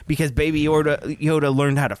Baby Yoda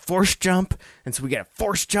learned how to force jump, and so we get a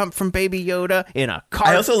force jump from Baby Yoda in a car.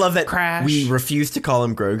 I also love that crash. we refuse to call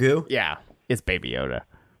him Grogu. Yeah, it's Baby Yoda.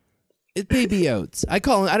 It's Baby Yodes. I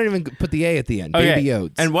call him. I don't even put the A at the end. Okay. Baby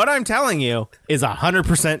Yodes. And what I'm telling you is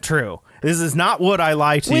 100% true. This is not what I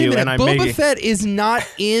lie to Wait a you, minute. and I'm Boba making. Fett is not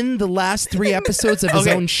in the last 3 episodes of his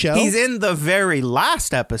Okay, own show. He's in the very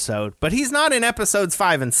last episode, but he's not in episodes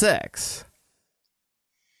 5 and 6.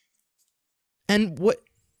 And what?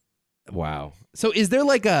 Wow. So is there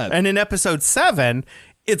like a? And in episode 7,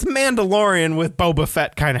 it's Mandalorian with Boba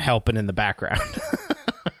Fett kind of helping in the background.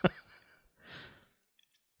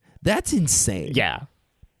 That's insane. Yeah.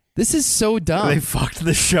 This is so dumb. They fucked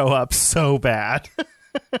the show up so bad.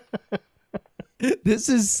 This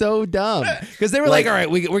is so dumb. Because they were like, all right,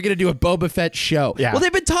 we're going to do a Boba Fett show. Yeah. Well,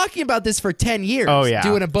 they've been talking about this for 10 years. Oh, yeah.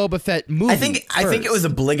 Doing a Boba Fett movie. I think it first. was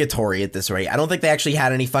obligatory at this rate. I don't think they actually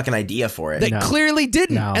had any fucking idea for it. They clearly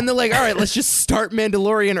didn't. No. And they're like, all right, let's just start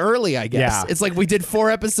Mandalorian early, I guess. Yeah. It's like we did 4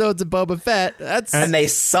 episodes of Boba Fett. and they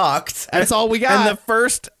sucked. That's all we got. And the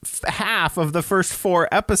first half of the first 4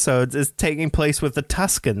 episodes is taking place with the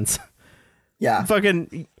Tuskens. Yeah.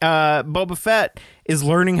 Fucking Boba Fett is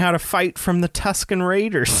learning how to fight from the Tusken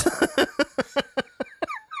Raiders.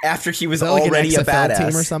 After he was Is that like already an a XFL badass.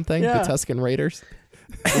 team or something? Yeah. The Tusken Raiders?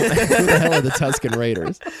 Who the hell are the Tusken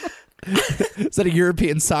Raiders? Is that a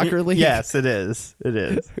European soccer league? Yes, it is. It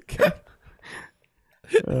is. Okay.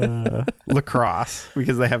 Lacrosse,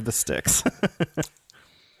 because they have the sticks.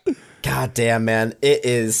 God damn, man. It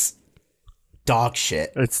is dog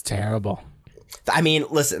shit. It's terrible. I mean,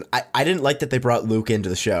 listen, I didn't like that they brought Luke into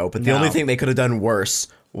the show, but the No. only thing they could have done worse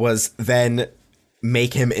was then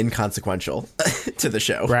make him inconsequential to the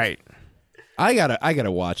show. Right. I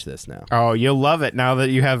gotta watch this now. Oh, you'll love it now that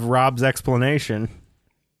you have Rob's explanation.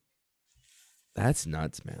 That's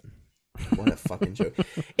nuts, man. What a fucking joke.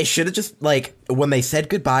 It should have just, like, when they said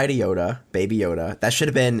goodbye to Yoda, Baby Yoda, that should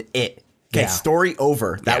have been it. Okay, Yeah. story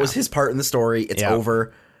over. That Yeah. was his part in the story. It's Yeah.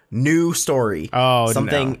 over. New story. Oh,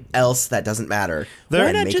 Something no. else that doesn't matter. Why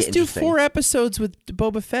And not make just it do interesting. 4 episodes with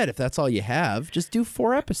Boba Fett if that's all you have? Just do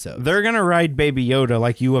 4 episodes. They're going to ride Baby Yoda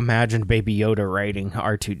like you imagined Baby Yoda riding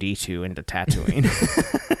R2-D2 into Tatooine.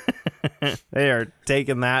 They are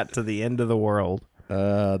taking that to the end of the world.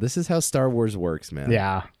 This is how Star Wars works, man.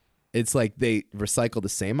 Yeah. It's like they recycle the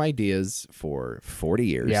same ideas for 40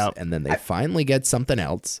 years, Yep. and then they finally get something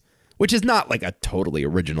else, which is not like a totally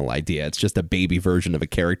original idea. It's just a baby version of a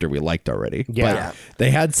character we liked already. Yeah. But they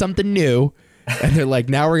had something new, and they're like,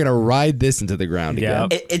 now we're going to ride this into the ground Yeah.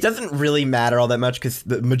 again. It doesn't really matter all that much because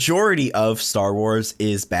the majority of Star Wars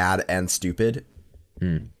is bad and stupid.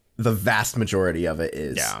 The vast majority of it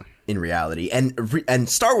is Yeah. in reality. And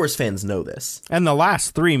Star Wars fans know this. And the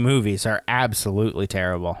last 3 movies are absolutely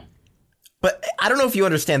terrible. But I don't know if you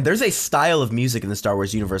understand. There's a style of music in the Star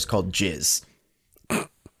Wars universe called jizz.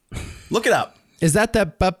 Look it up. Is that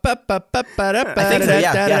the... I think so,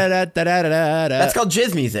 yeah. That's called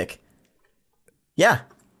jizz music. Yeah.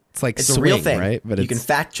 It's like It's swing, a real thing. right? But you it's, can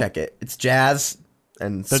fact check it. It's jazz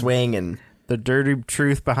and swing and The dirty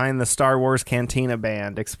truth behind the Star Wars Cantina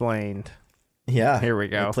Band explained. yeah. Here we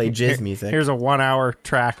go. They play jizz music. Here's a 1-hour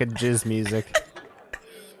track of jizz music.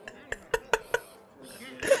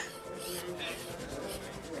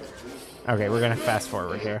 Okay, we're going to fast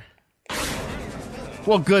forward here.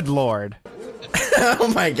 Well, good lord.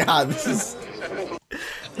 Oh my god, this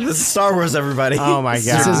is Star Wars, everybody. Oh my This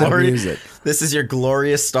God. is This isn't glori- music. This is your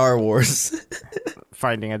glorious Star Wars.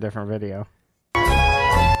 Finding a different video.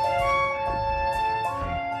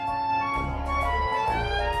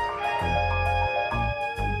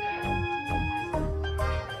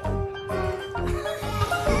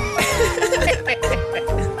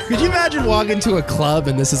 Could you imagine walking to a club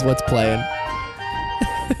and this is what's playing?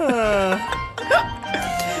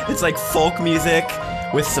 It's like folk music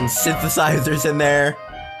with some synthesizers in there.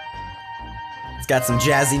 It's got some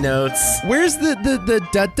jazzy notes. Where's the da da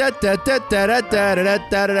da da da da da da da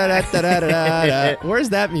da da da da da? Where's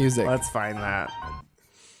that music? Let's find that.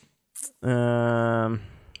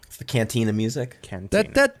 It's the cantina music. Da Cantina.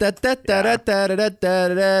 da da da da da da da da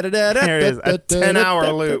da da da. There it is. A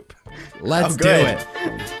 10-hour loop. Let's Oh, do good. it.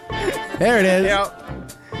 There it is.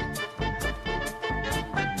 Yep.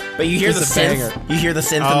 But you hear the Just a synth. banger. You hear the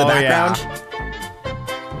synth in the Oh, yeah. background.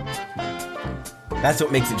 That's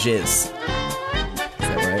what makes it jizz. Is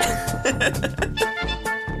that right?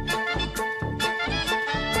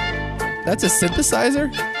 That's a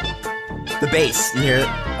synthesizer? The bass. You hear it?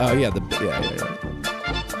 Oh yeah, yeah.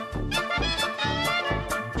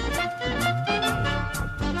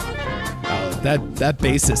 Oh, that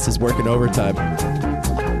bassist is working overtime.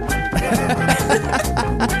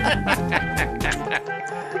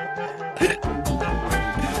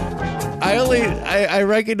 I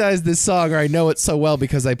recognize this song, or I know it so well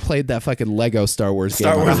because I played that fucking Lego Star Wars game.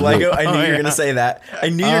 Star Wars on Lego. loop. I knew you were gonna say that. I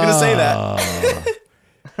knew you were gonna say that.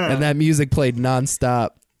 And that music played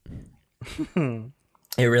nonstop.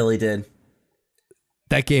 It really did.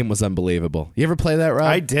 That game was unbelievable. You ever play that, Rob?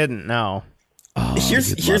 I didn't know.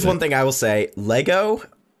 Here's one thing I will say. Lego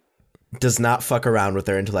does not fuck around with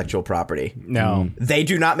their intellectual property. No. They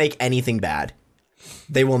do not make anything bad.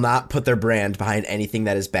 They will not put their brand behind anything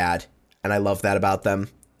that is bad. And I love that about them.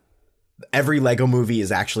 Every Lego movie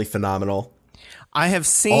is actually phenomenal. I have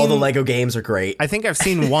seen All the Lego games are great. I think I've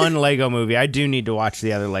seen one Lego movie. I do need to watch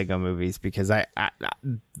the other Lego movies because I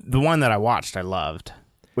the one that I watched I loved.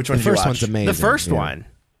 Which one The did you first watch? one's amazing. The first yeah. one.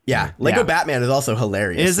 Yeah, Lego Yeah. Batman is also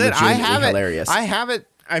hilarious. Is it? I Legitimately have it. hilarious. I have it.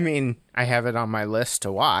 I mean, I have it on my list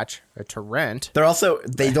to watch or to rent. They're also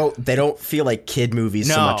they don't feel like kid movies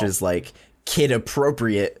so No. much as like kid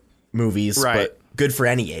appropriate movies, Right. but good for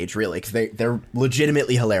any age really because they're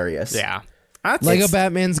legitimately hilarious. Yeah. That's Lego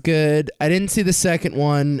Batman's good. I didn't see the second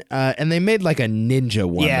one, and they made like a ninja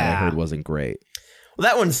one that I Yeah. heard wasn't great.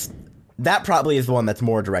 Well, that probably is the one that's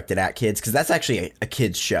more directed at kids because that's actually a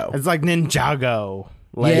kids show. It's like Ninjago.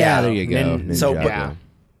 Yeah, there you go. So, Ninjago. yeah.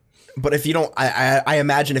 But if you don't, I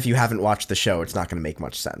imagine if you haven't watched the show, it's not going to make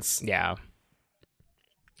much sense, Yeah.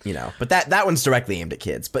 you know. But that one's directly aimed at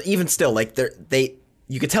kids. But even still, like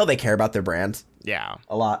you could tell they care about their brand Yeah.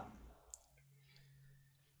 a lot.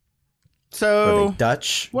 Are So they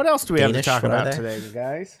Dutch? what else do we Danish? have to talk What are about they? today, you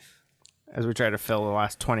guys? As we try to fill the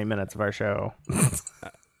last 20 minutes of our show.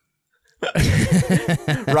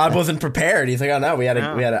 Rod wasn't prepared. He's like, oh no, we had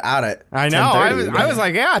to out it. I know. 10:30. I was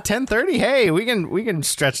like, yeah, 10:30. Hey, we can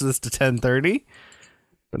stretch this to 10:30.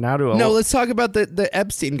 But now to No, let's talk about the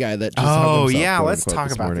Epstein guy that just hung Oh himself, yeah, quote, let's unquote, talk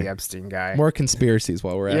this about morning. the Epstein guy. More conspiracies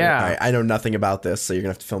while we're at Yeah. it. All right, I know nothing about this, so you're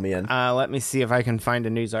gonna have to fill me in. Let me see if I can find a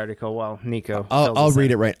news article while Nico. I'll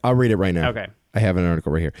read it right. I'll read it right now. Okay. I have an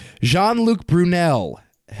article right here. Jean-Luc Brunel,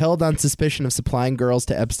 held on suspicion of supplying girls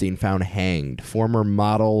to Epstein, found hanged. Former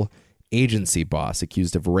model agency boss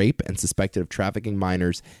accused of rape and suspected of trafficking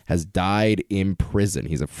minors has died in prison.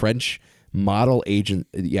 He's a French model agent.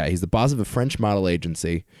 Yeah, he's the boss of a French model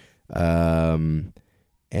agency. Yes,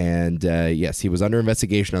 he was under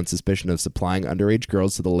investigation on suspicion of supplying underage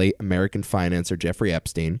girls to the late American financier Jeffrey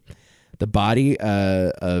Epstein. The body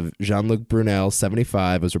of Jean-Luc Brunel,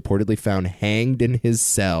 75, was reportedly found hanged in his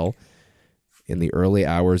cell in the early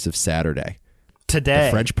hours of Saturday. Today.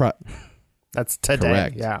 The French That's today.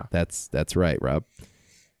 correct. Yeah. That's right, Rob.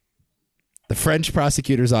 The French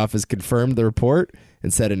prosecutor's office confirmed the report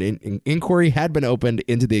and said an inquiry had been opened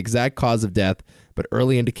into the exact cause of death, but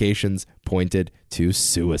early indications pointed to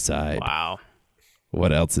suicide. Wow.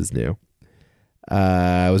 What else is new?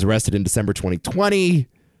 Was arrested in December 2020.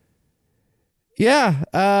 Yeah.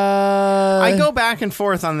 I go back and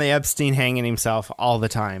forth on the Epstein hanging himself all the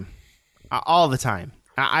time. All the time.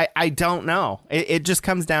 I don't know. It just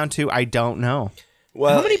comes down to I don't know.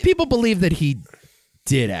 Well, How many people believe that he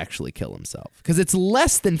did actually kill himself? Because it's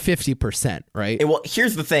less than 50%, right? well,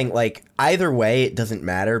 here's the thing. Like, either way, it doesn't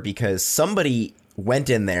matter because somebody went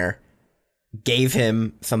in there, gave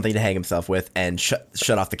him something to hang himself with, and shut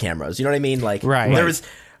off the cameras. You know what I mean? Like, Right. there was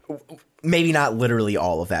maybe not literally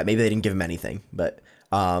all of that. Maybe they didn't give him anything, but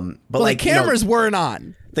well, like the cameras weren't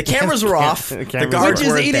on. the cameras were off. The The cameras guards Which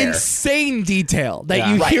is weren't an there. insane detail that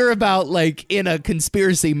Yeah. you Right. hear about like in a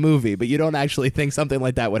conspiracy movie, but you don't actually think something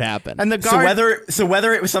like that would happen. And the guard. So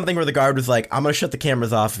whether it was something where the guard was like, "I'm gonna shut the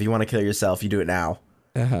cameras off. If you want to kill yourself, you do it now."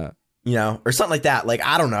 You know, or something like that. Like,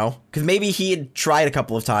 I don't know, because maybe he had tried a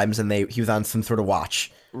couple of times and he was on some sort of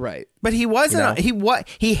watch. right. But he wasn't. You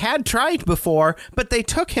He had tried before, but they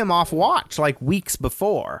took him off watch like weeks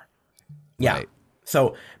before. Yeah. Right.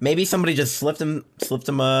 So maybe somebody just slipped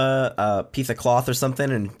him a piece of cloth or something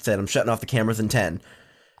and said, "I'm shutting off the cameras in 10."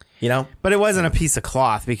 You know? But it wasn't a piece of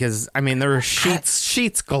cloth because I mean there were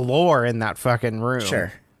sheets galore in that fucking room.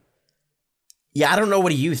 Sure. Yeah, I don't know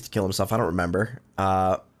what he used to kill himself. I don't remember.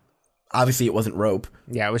 Obviously, it wasn't rope.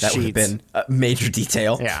 Yeah, it was That would have sheets. been a major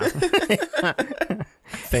detail. Yeah.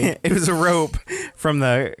 It was a rope from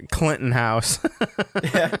the Clinton house.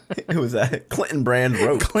 It was a Clinton brand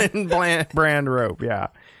rope. Clinton brand rope, yeah.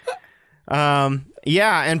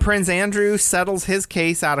 Yeah, and Prince Andrew settles his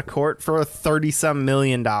case out of court for $30-some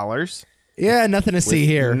million. Yeah, nothing to see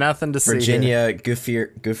here. Nothing to see here. Virginia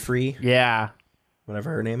Giuffre, Yeah.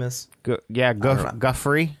 whatever her name is.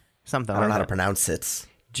 Guffrey? Something I don't know like how to that. pronounce it.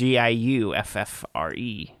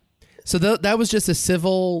 Giuffre. So that was just a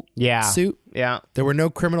civil suit? Yeah. There were no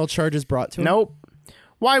criminal charges brought to him? Nope.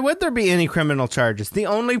 Why would there be any criminal charges? The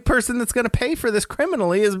only person that's going to pay for this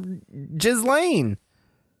criminally is Ghislaine.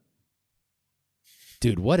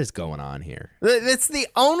 Dude, what is going on here? It's the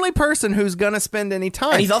only person who's going to spend any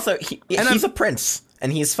time. And he's also he's a prince,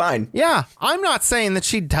 and he's fine. Yeah, I'm not saying that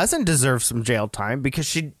she doesn't deserve some jail time because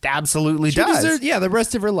she absolutely She does. deserves, the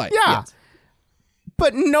rest of her life. Yeah. Yes.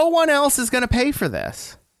 But no one else is going to pay for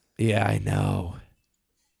this. Yeah, I know.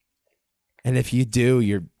 And if you do,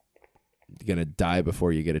 you're going to die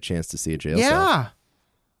before you get a chance to see a jail cell. Yeah.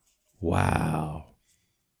 Wow.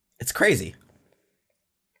 It's crazy.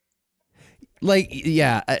 Like,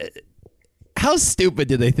 yeah. How stupid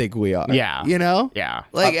do they think we are? Yeah. You know? Yeah.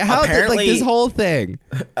 Like, how did, like, apparently- this whole thing?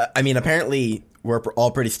 I mean, apparently we're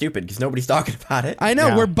all pretty stupid because nobody's talking about it. I know,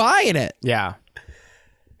 Yeah. we're buying it. Yeah.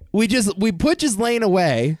 We put Ghislaine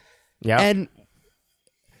away, Yeah. and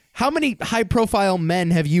how many high-profile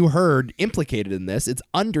men have you heard implicated in this? It's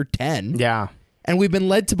under 10. Yeah. And we've been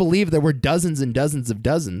led to believe there were dozens and dozens of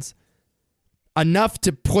dozens. Enough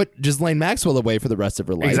to put Ghislaine Maxwell away for the rest of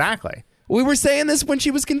her life. Exactly. We were saying this when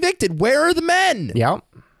she was convicted. Where are the men? Yep.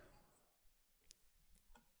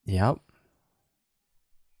 Yep.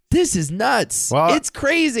 This is nuts. Well, it's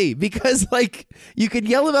crazy because, like, you could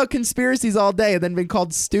yell about conspiracies all day and then be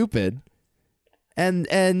called stupid. And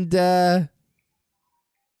then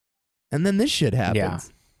this shit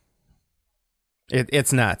happens. Yeah.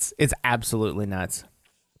 It's nuts. It's absolutely nuts.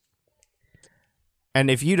 And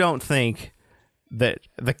if you don't think that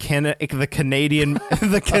the Canadian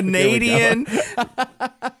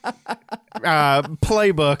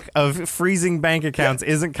playbook of freezing bank accounts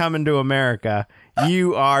isn't coming to America,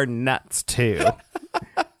 you are nuts too.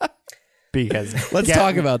 Because Let's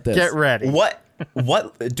talk about this. Get ready. What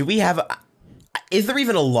do we have? Is there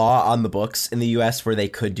even a law on the books in the U.S. where they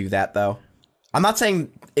could do that though? I'm not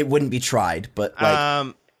saying it wouldn't be tried, but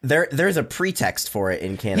like there's a pretext for it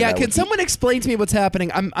in Canada. Yeah, can someone explain to me what's happening?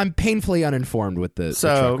 I'm painfully uninformed with the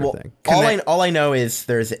trucker thing. All I know is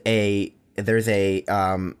there's a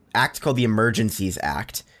act called the Emergencies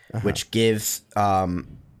Act, which gives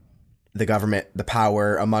the government the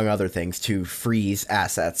power, among other things, to freeze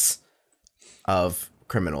assets of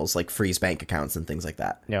criminals, like freeze bank accounts and things like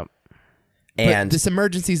that. Yep. And But this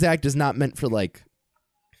Emergencies Act is not meant for, like,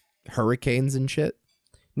 hurricanes and shit?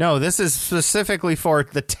 No, this is specifically for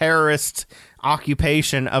the terrorist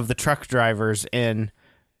occupation of the truck drivers in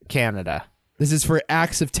Canada. This is for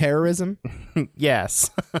acts of terrorism? Yes.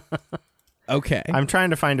 Okay. I'm trying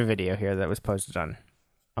to find a video here that was posted on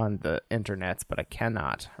the internets, but I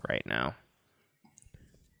cannot right now.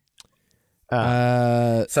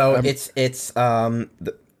 so it's the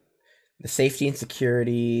safety and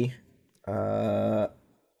security.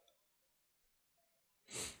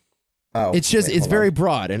 It's very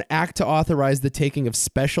broad. An act to authorize the taking of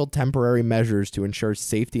special temporary measures to ensure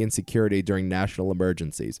safety and security during national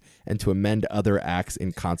emergencies and to amend other acts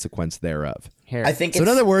in consequence thereof. Here. I think So in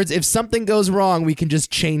other words, if something goes wrong, we can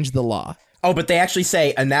just change the law. Oh, but they actually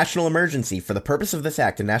say a national emergency. For the purpose of this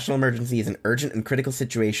act, a national emergency is an urgent and critical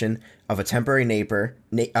situation of a temporary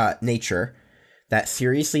nature that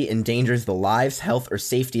seriously endangers the lives, health, or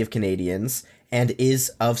safety of Canadians and is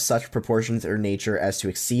of such proportions or nature as to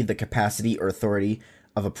exceed the capacity or authority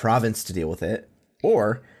of a province to deal with it,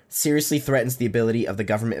 or seriously threatens the ability of the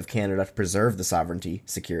government of Canada to preserve the sovereignty,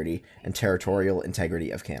 security, and territorial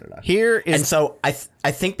integrity of Canada. Here is And so I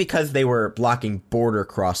think because they were blocking border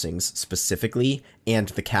crossings specifically and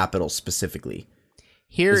the capital specifically,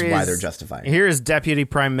 is why they're justifying it. Here is Deputy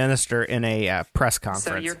Prime Minister in a press conference.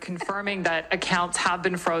 So you're confirming that accounts have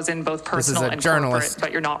been frozen, both is personal a and journalist. corporate,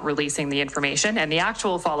 but you're not releasing the information. And the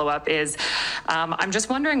actual follow-up is, I'm just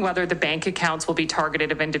wondering whether the bank accounts will be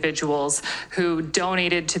targeted of individuals who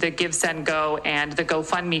donated to the Give, Send, Go and the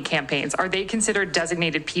GoFundMe campaigns. Are they considered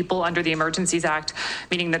designated people under the Emergencies Act,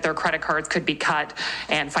 meaning that their credit cards could be cut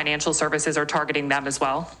and financial services are targeting them as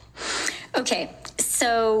well? Okay,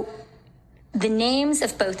 so the names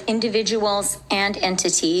of both individuals and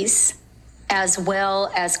entities, as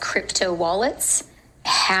well as crypto wallets,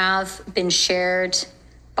 have been shared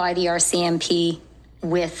by the RCMP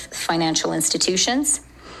with financial institutions.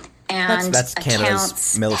 And That's Canada's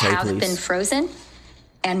accounts military have police. been frozen.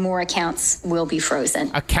 and more accounts will be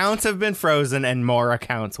frozen. Accounts have been frozen and more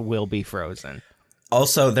accounts will be frozen.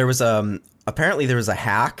 Also, there was apparently there was a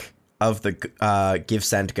hack of the Give,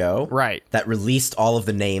 Send, Go, right, that released all of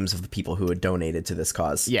the names of the people who had donated to this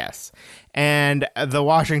cause. Yes. And the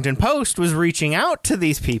Washington Post was reaching out to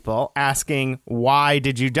these people asking, why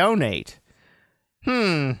did you donate?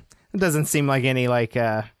 It doesn't seem like any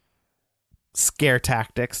scare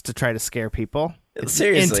tactics to try to scare people.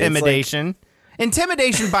 Seriously, intimidation.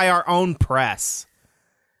 Intimidation by our own press.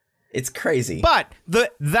 It's crazy. But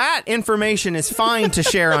that information is fine to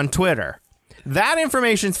share on Twitter. That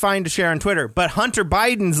information's fine to share on Twitter, but Hunter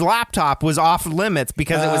Biden's laptop was off limits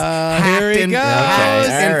because it was hacked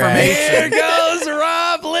information. Here goes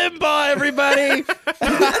Rob Limbaugh, everybody.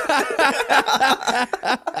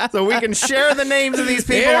 So we can share the names of these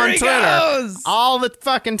people on Twitter all the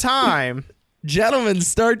fucking time. Gentlemen,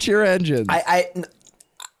 start your engines. I'm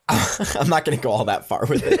not going to go all that far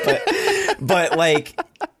with it, but like,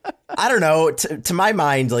 I don't know. To my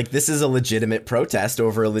mind, like, this is a legitimate protest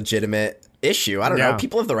over a legitimate issue. I don't know.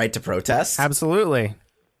 People have the right to protest. Absolutely.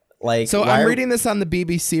 Like, so I'm reading this on the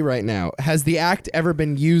BBC right now. Has the act ever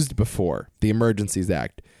been used before? The Emergencies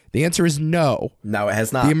Act. The answer is no. No, it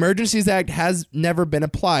has not. The Emergencies Act has never been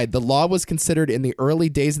applied. The law was considered in the early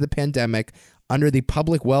days of the pandemic under the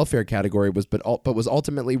public welfare category, but was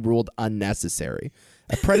ultimately ruled unnecessary.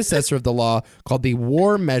 A predecessor of the law called the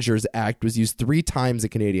War Measures Act was used 3 times in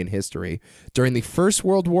Canadian history. During the First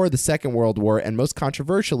World War, the Second World War, and most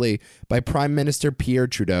controversially by Prime Minister Pierre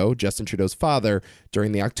Trudeau, Justin Trudeau's father,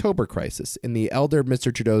 during the October crisis. The elder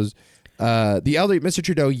Mr.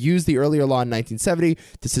 Trudeau used the earlier law in 1970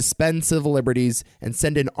 to suspend civil liberties and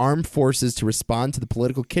send in armed forces to respond to the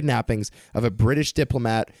political kidnappings of a British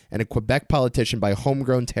diplomat and a Quebec politician by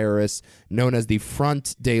homegrown terrorists known as the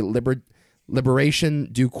Front de Liberation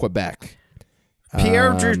du Quebec.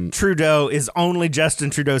 Pierre Trudeau is only Justin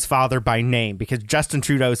Trudeau's father by name because Justin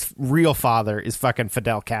Trudeau's real father is fucking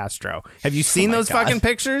Fidel Castro. Have you seen those fucking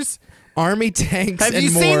pictures? Army tanks Have and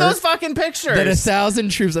you more seen those fucking pictures? That 1,000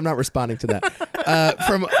 troops, I'm not responding to that,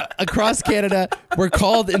 from across Canada were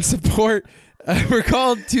called in support. We're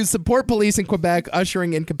called to support police in Quebec,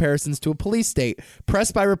 ushering in comparisons to a police state.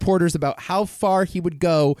 Pressed by reporters about how far he would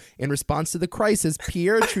go in response to the crisis,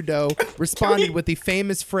 Pierre Trudeau responded with the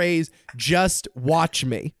famous phrase, "Just watch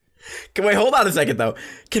me." Wait, hold on a second, though.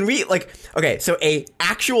 Can we, so a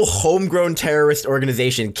actual homegrown terrorist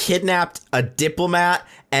organization kidnapped a diplomat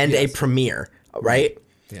and a premier, right?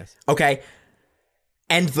 Yes. Okay.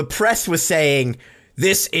 And the press was saying,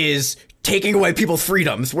 this is taking away people's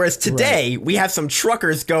freedoms. Whereas today, we have some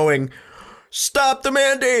truckers going, stop the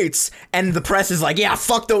mandates. And the press is like, yeah,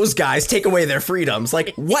 fuck those guys. Take away their freedoms.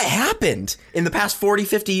 Like, what happened in the past 40,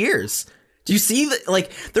 50 years? Do you see that?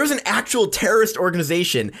 There was an actual terrorist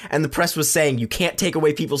organization, and the press was saying you can't take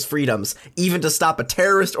away people's freedoms, even to stop a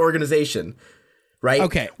terrorist organization, right?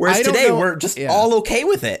 Okay. Whereas today, we're just all okay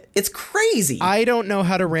with it. It's crazy. I don't know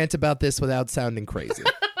how to rant about this without sounding crazy.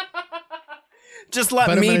 Just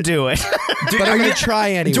let me do it. But I'm going to try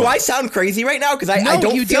anyway. Do I sound crazy right now? Because I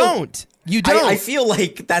don't. You don't. You don't. I feel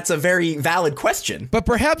like that's a very valid question. But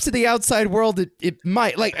perhaps to the outside world, it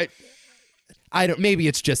might. I don't. Maybe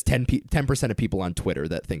it's just 10% of people on Twitter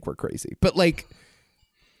that think we're crazy. But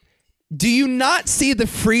do you not see the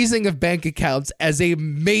freezing of bank accounts as a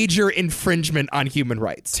major infringement on human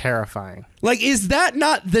rights? Terrifying. Is that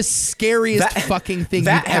not the scariest fucking thing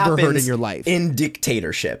you've ever heard in your life? In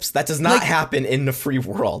dictatorships, that does not happen in the free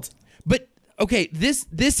world. But okay, this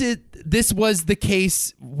was the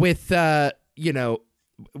case with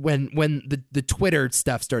when the Twitter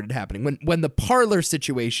stuff started happening, when the Parler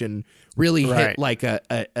situation really hit like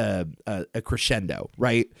a crescendo,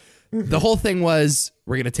 right? Mm-hmm. The whole thing was,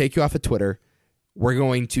 we're going to take you off of Twitter. We're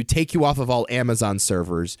going to take you off of all Amazon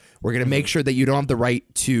servers. We're going to make sure that you don't have the right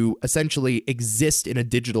to essentially exist in a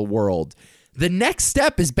digital world. The next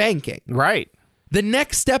step is banking. Right. The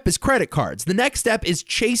next step is credit cards. The next step is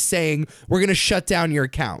Chase saying, we're going to shut down your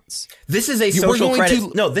accounts. This is a social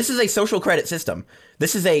credit. No, this is a social credit system.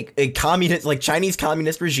 This is a communist, Chinese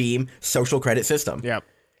communist regime social credit system. Yep.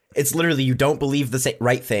 It's literally, you don't believe the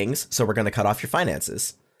right things, so we're going to cut off your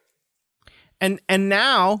finances. And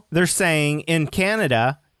now they're saying in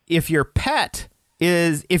Canada, if you're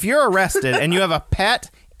arrested and you have a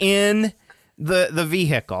pet in the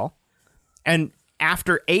vehicle, and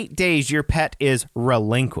after 8 days your pet is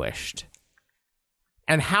relinquished.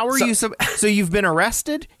 And how are you so you've been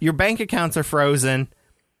arrested, your bank accounts are frozen,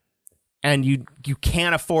 and you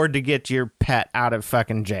can't afford to get your pet out of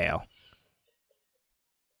fucking jail.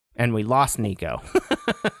 And we lost Nico.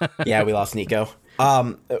 Yeah, we lost Nico.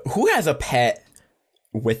 Who has a pet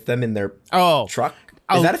with them in their Oh, truck?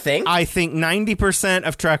 Is that a thing? I think 90%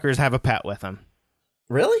 of truckers have a pet with them.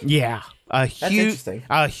 Really? Yeah. interesting.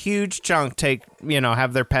 A huge chunk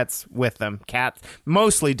have their pets with them. Cats,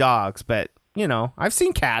 mostly dogs, but I've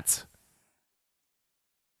seen cats.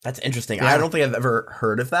 That's interesting. Yeah. I don't think I've ever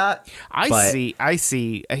heard of that. I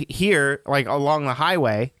see here, like along the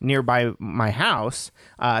highway nearby my house,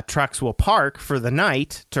 trucks will park for the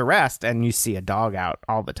night to rest, and you see a dog out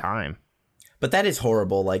all the time. But that is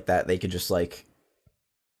horrible, like that they could just like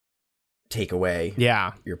take away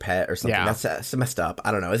your pet or something. Yeah. That's messed up.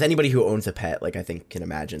 I don't know. As anybody who owns a pet, like I think can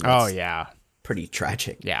imagine. Oh That's yeah. pretty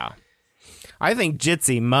tragic. Yeah. I think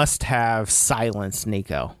Jitsi must have silenced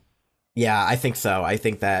Nico. Yeah, I think so. I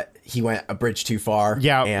think that he went a bridge too far.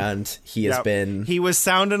 Yeah. And he has been... He was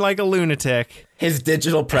sounding like a lunatic. His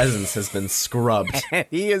digital presence has been scrubbed.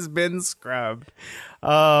 He has been scrubbed.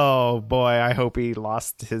 Oh, boy. I hope he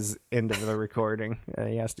lost his end of the recording.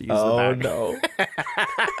 He has to use the back. No.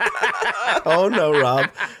 Oh, no, Rob.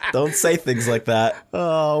 Don't say things like that.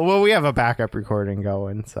 Oh, well, we have a backup recording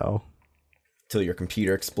going, so... Till your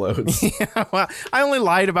computer explodes. Yeah, well, I only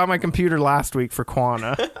lied about my computer last week for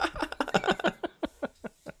Quana.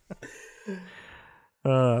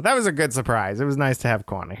 That was a good surprise. It was nice to have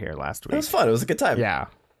Quana here last week. It was fun. It was a good time. Yeah,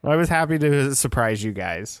 I was happy to surprise you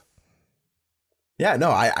guys. Yeah,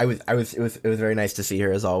 no, I was. It was very nice to see her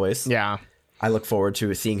as always. Yeah, I look forward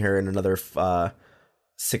to seeing her in another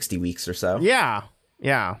 60 weeks or so. Yeah.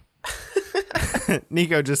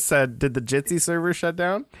 Nico just said, "Did the Jitsi server shut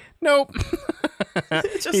down?" Nope.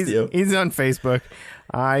 He's on Facebook.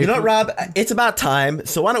 You know what, Rob? It's about time.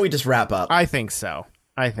 So why don't we just wrap up? I think so.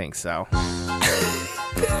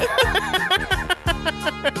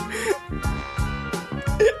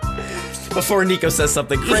 Before Nico says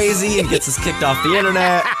something crazy and gets us kicked off the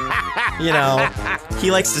internet,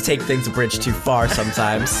 he likes to take things a bridge too far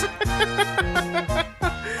sometimes.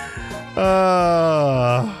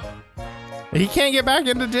 He can't get back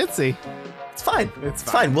into Jitsi. It's fine. It's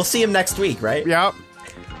fine. We'll see him next week, right? Yep.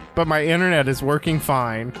 But my internet is working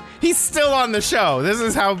fine. He's still on the show. This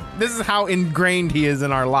is how ingrained he is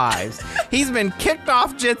in our lives. He's been kicked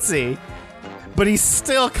off Jitsi, but he's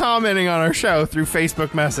still commenting on our show through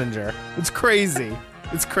Facebook Messenger. It's crazy.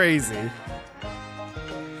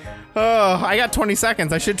 Oh, I got 20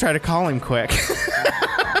 seconds. I should try to call him quick.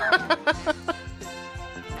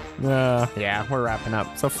 Yeah, we're wrapping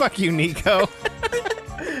up. So fuck you, Nico.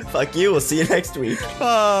 Fuck you. We'll see you next week.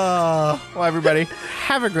 Well, everybody,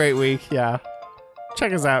 have a great week. Yeah.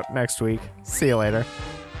 Check us out next week. See you later.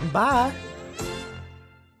 Bye.